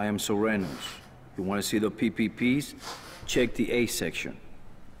 I am Sorenos. You want to see the PPPs? Check the A section.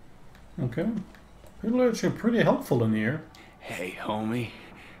 Okay. People are actually pretty helpful in here. Hey, homie.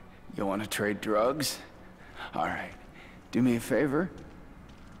 You want to trade drugs? Alright. Do me a favor.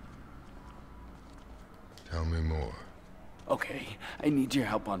 Tell me more. Okay, I need your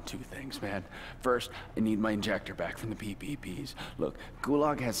help on 2 things, man. First, I need my injector back from the PPPs. Look,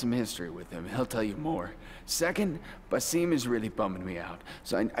 Gulag has some history with him. He'll tell you more. Second, Basim is really bumming me out.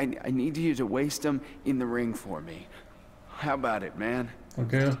 So I need you to waste him in the ring for me. How about it, man?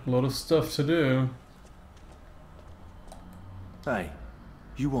 Okay, a lot of stuff to do. Hey,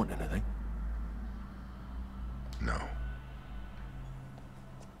 you want anything? No.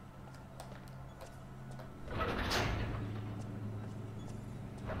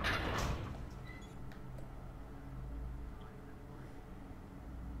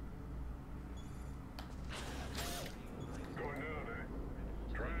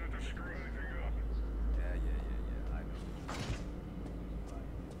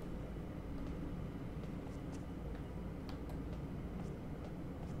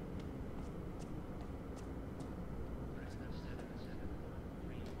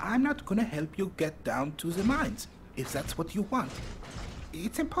 I'm not gonna help you get down to the mines, if that's what you want.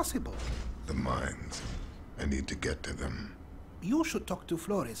 It's impossible. The mines. I need to get to them. You should talk to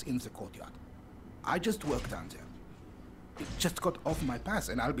Flores in the courtyard. I just work down there. It just got off my pass,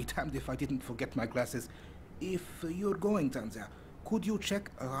 and I'll be damned if I didn't forget my glasses. If you're going down there, could you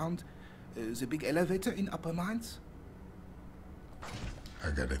check around the big elevator in Upper Mines?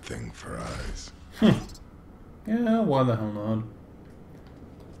 I got a thing for eyes. Yeah, why the hell not?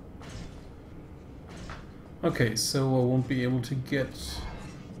 Okay, so I won't be able to get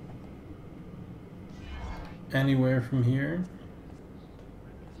anywhere from here.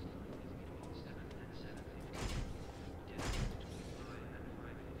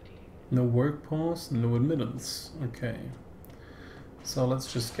 No work pause, no admittance. Okay. So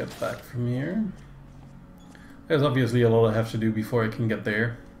let's just get back from here. There's obviously a lot I have to do before I can get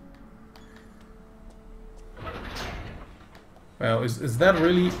there. Well, is that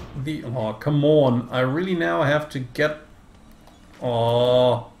really the... Oh, come on. I really now have to get...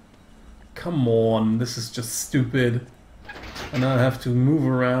 Oh, come on. This is just stupid. And I have to move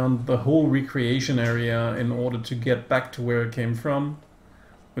around the whole recreation area in order to get back to where I came from.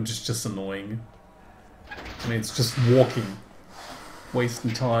 Which is just annoying. I mean, it's just walking.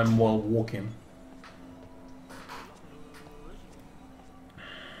 Wasting time while walking.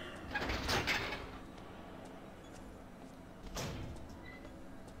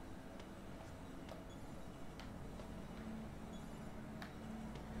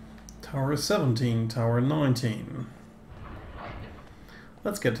 Tower 17, Tower 19.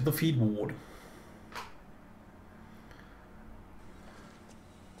 Let's get to the feed ward.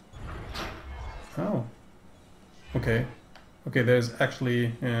 Oh. Okay. Okay, there's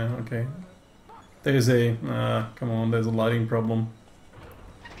actually... Yeah, okay. There's a... come on, there's a lighting problem.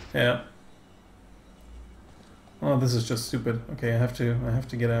 Yeah. Oh, this is just stupid. Okay, I have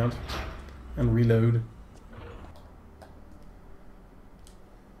to get out and reload.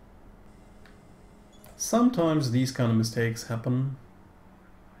 Sometimes these kind of mistakes happen.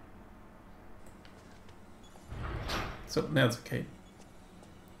 So that's okay.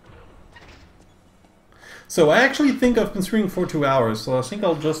 So I actually think I've been streaming for 2 hours, so I think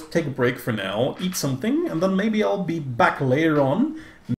I'll just take a break for now, eat something, and then maybe I'll be back later on.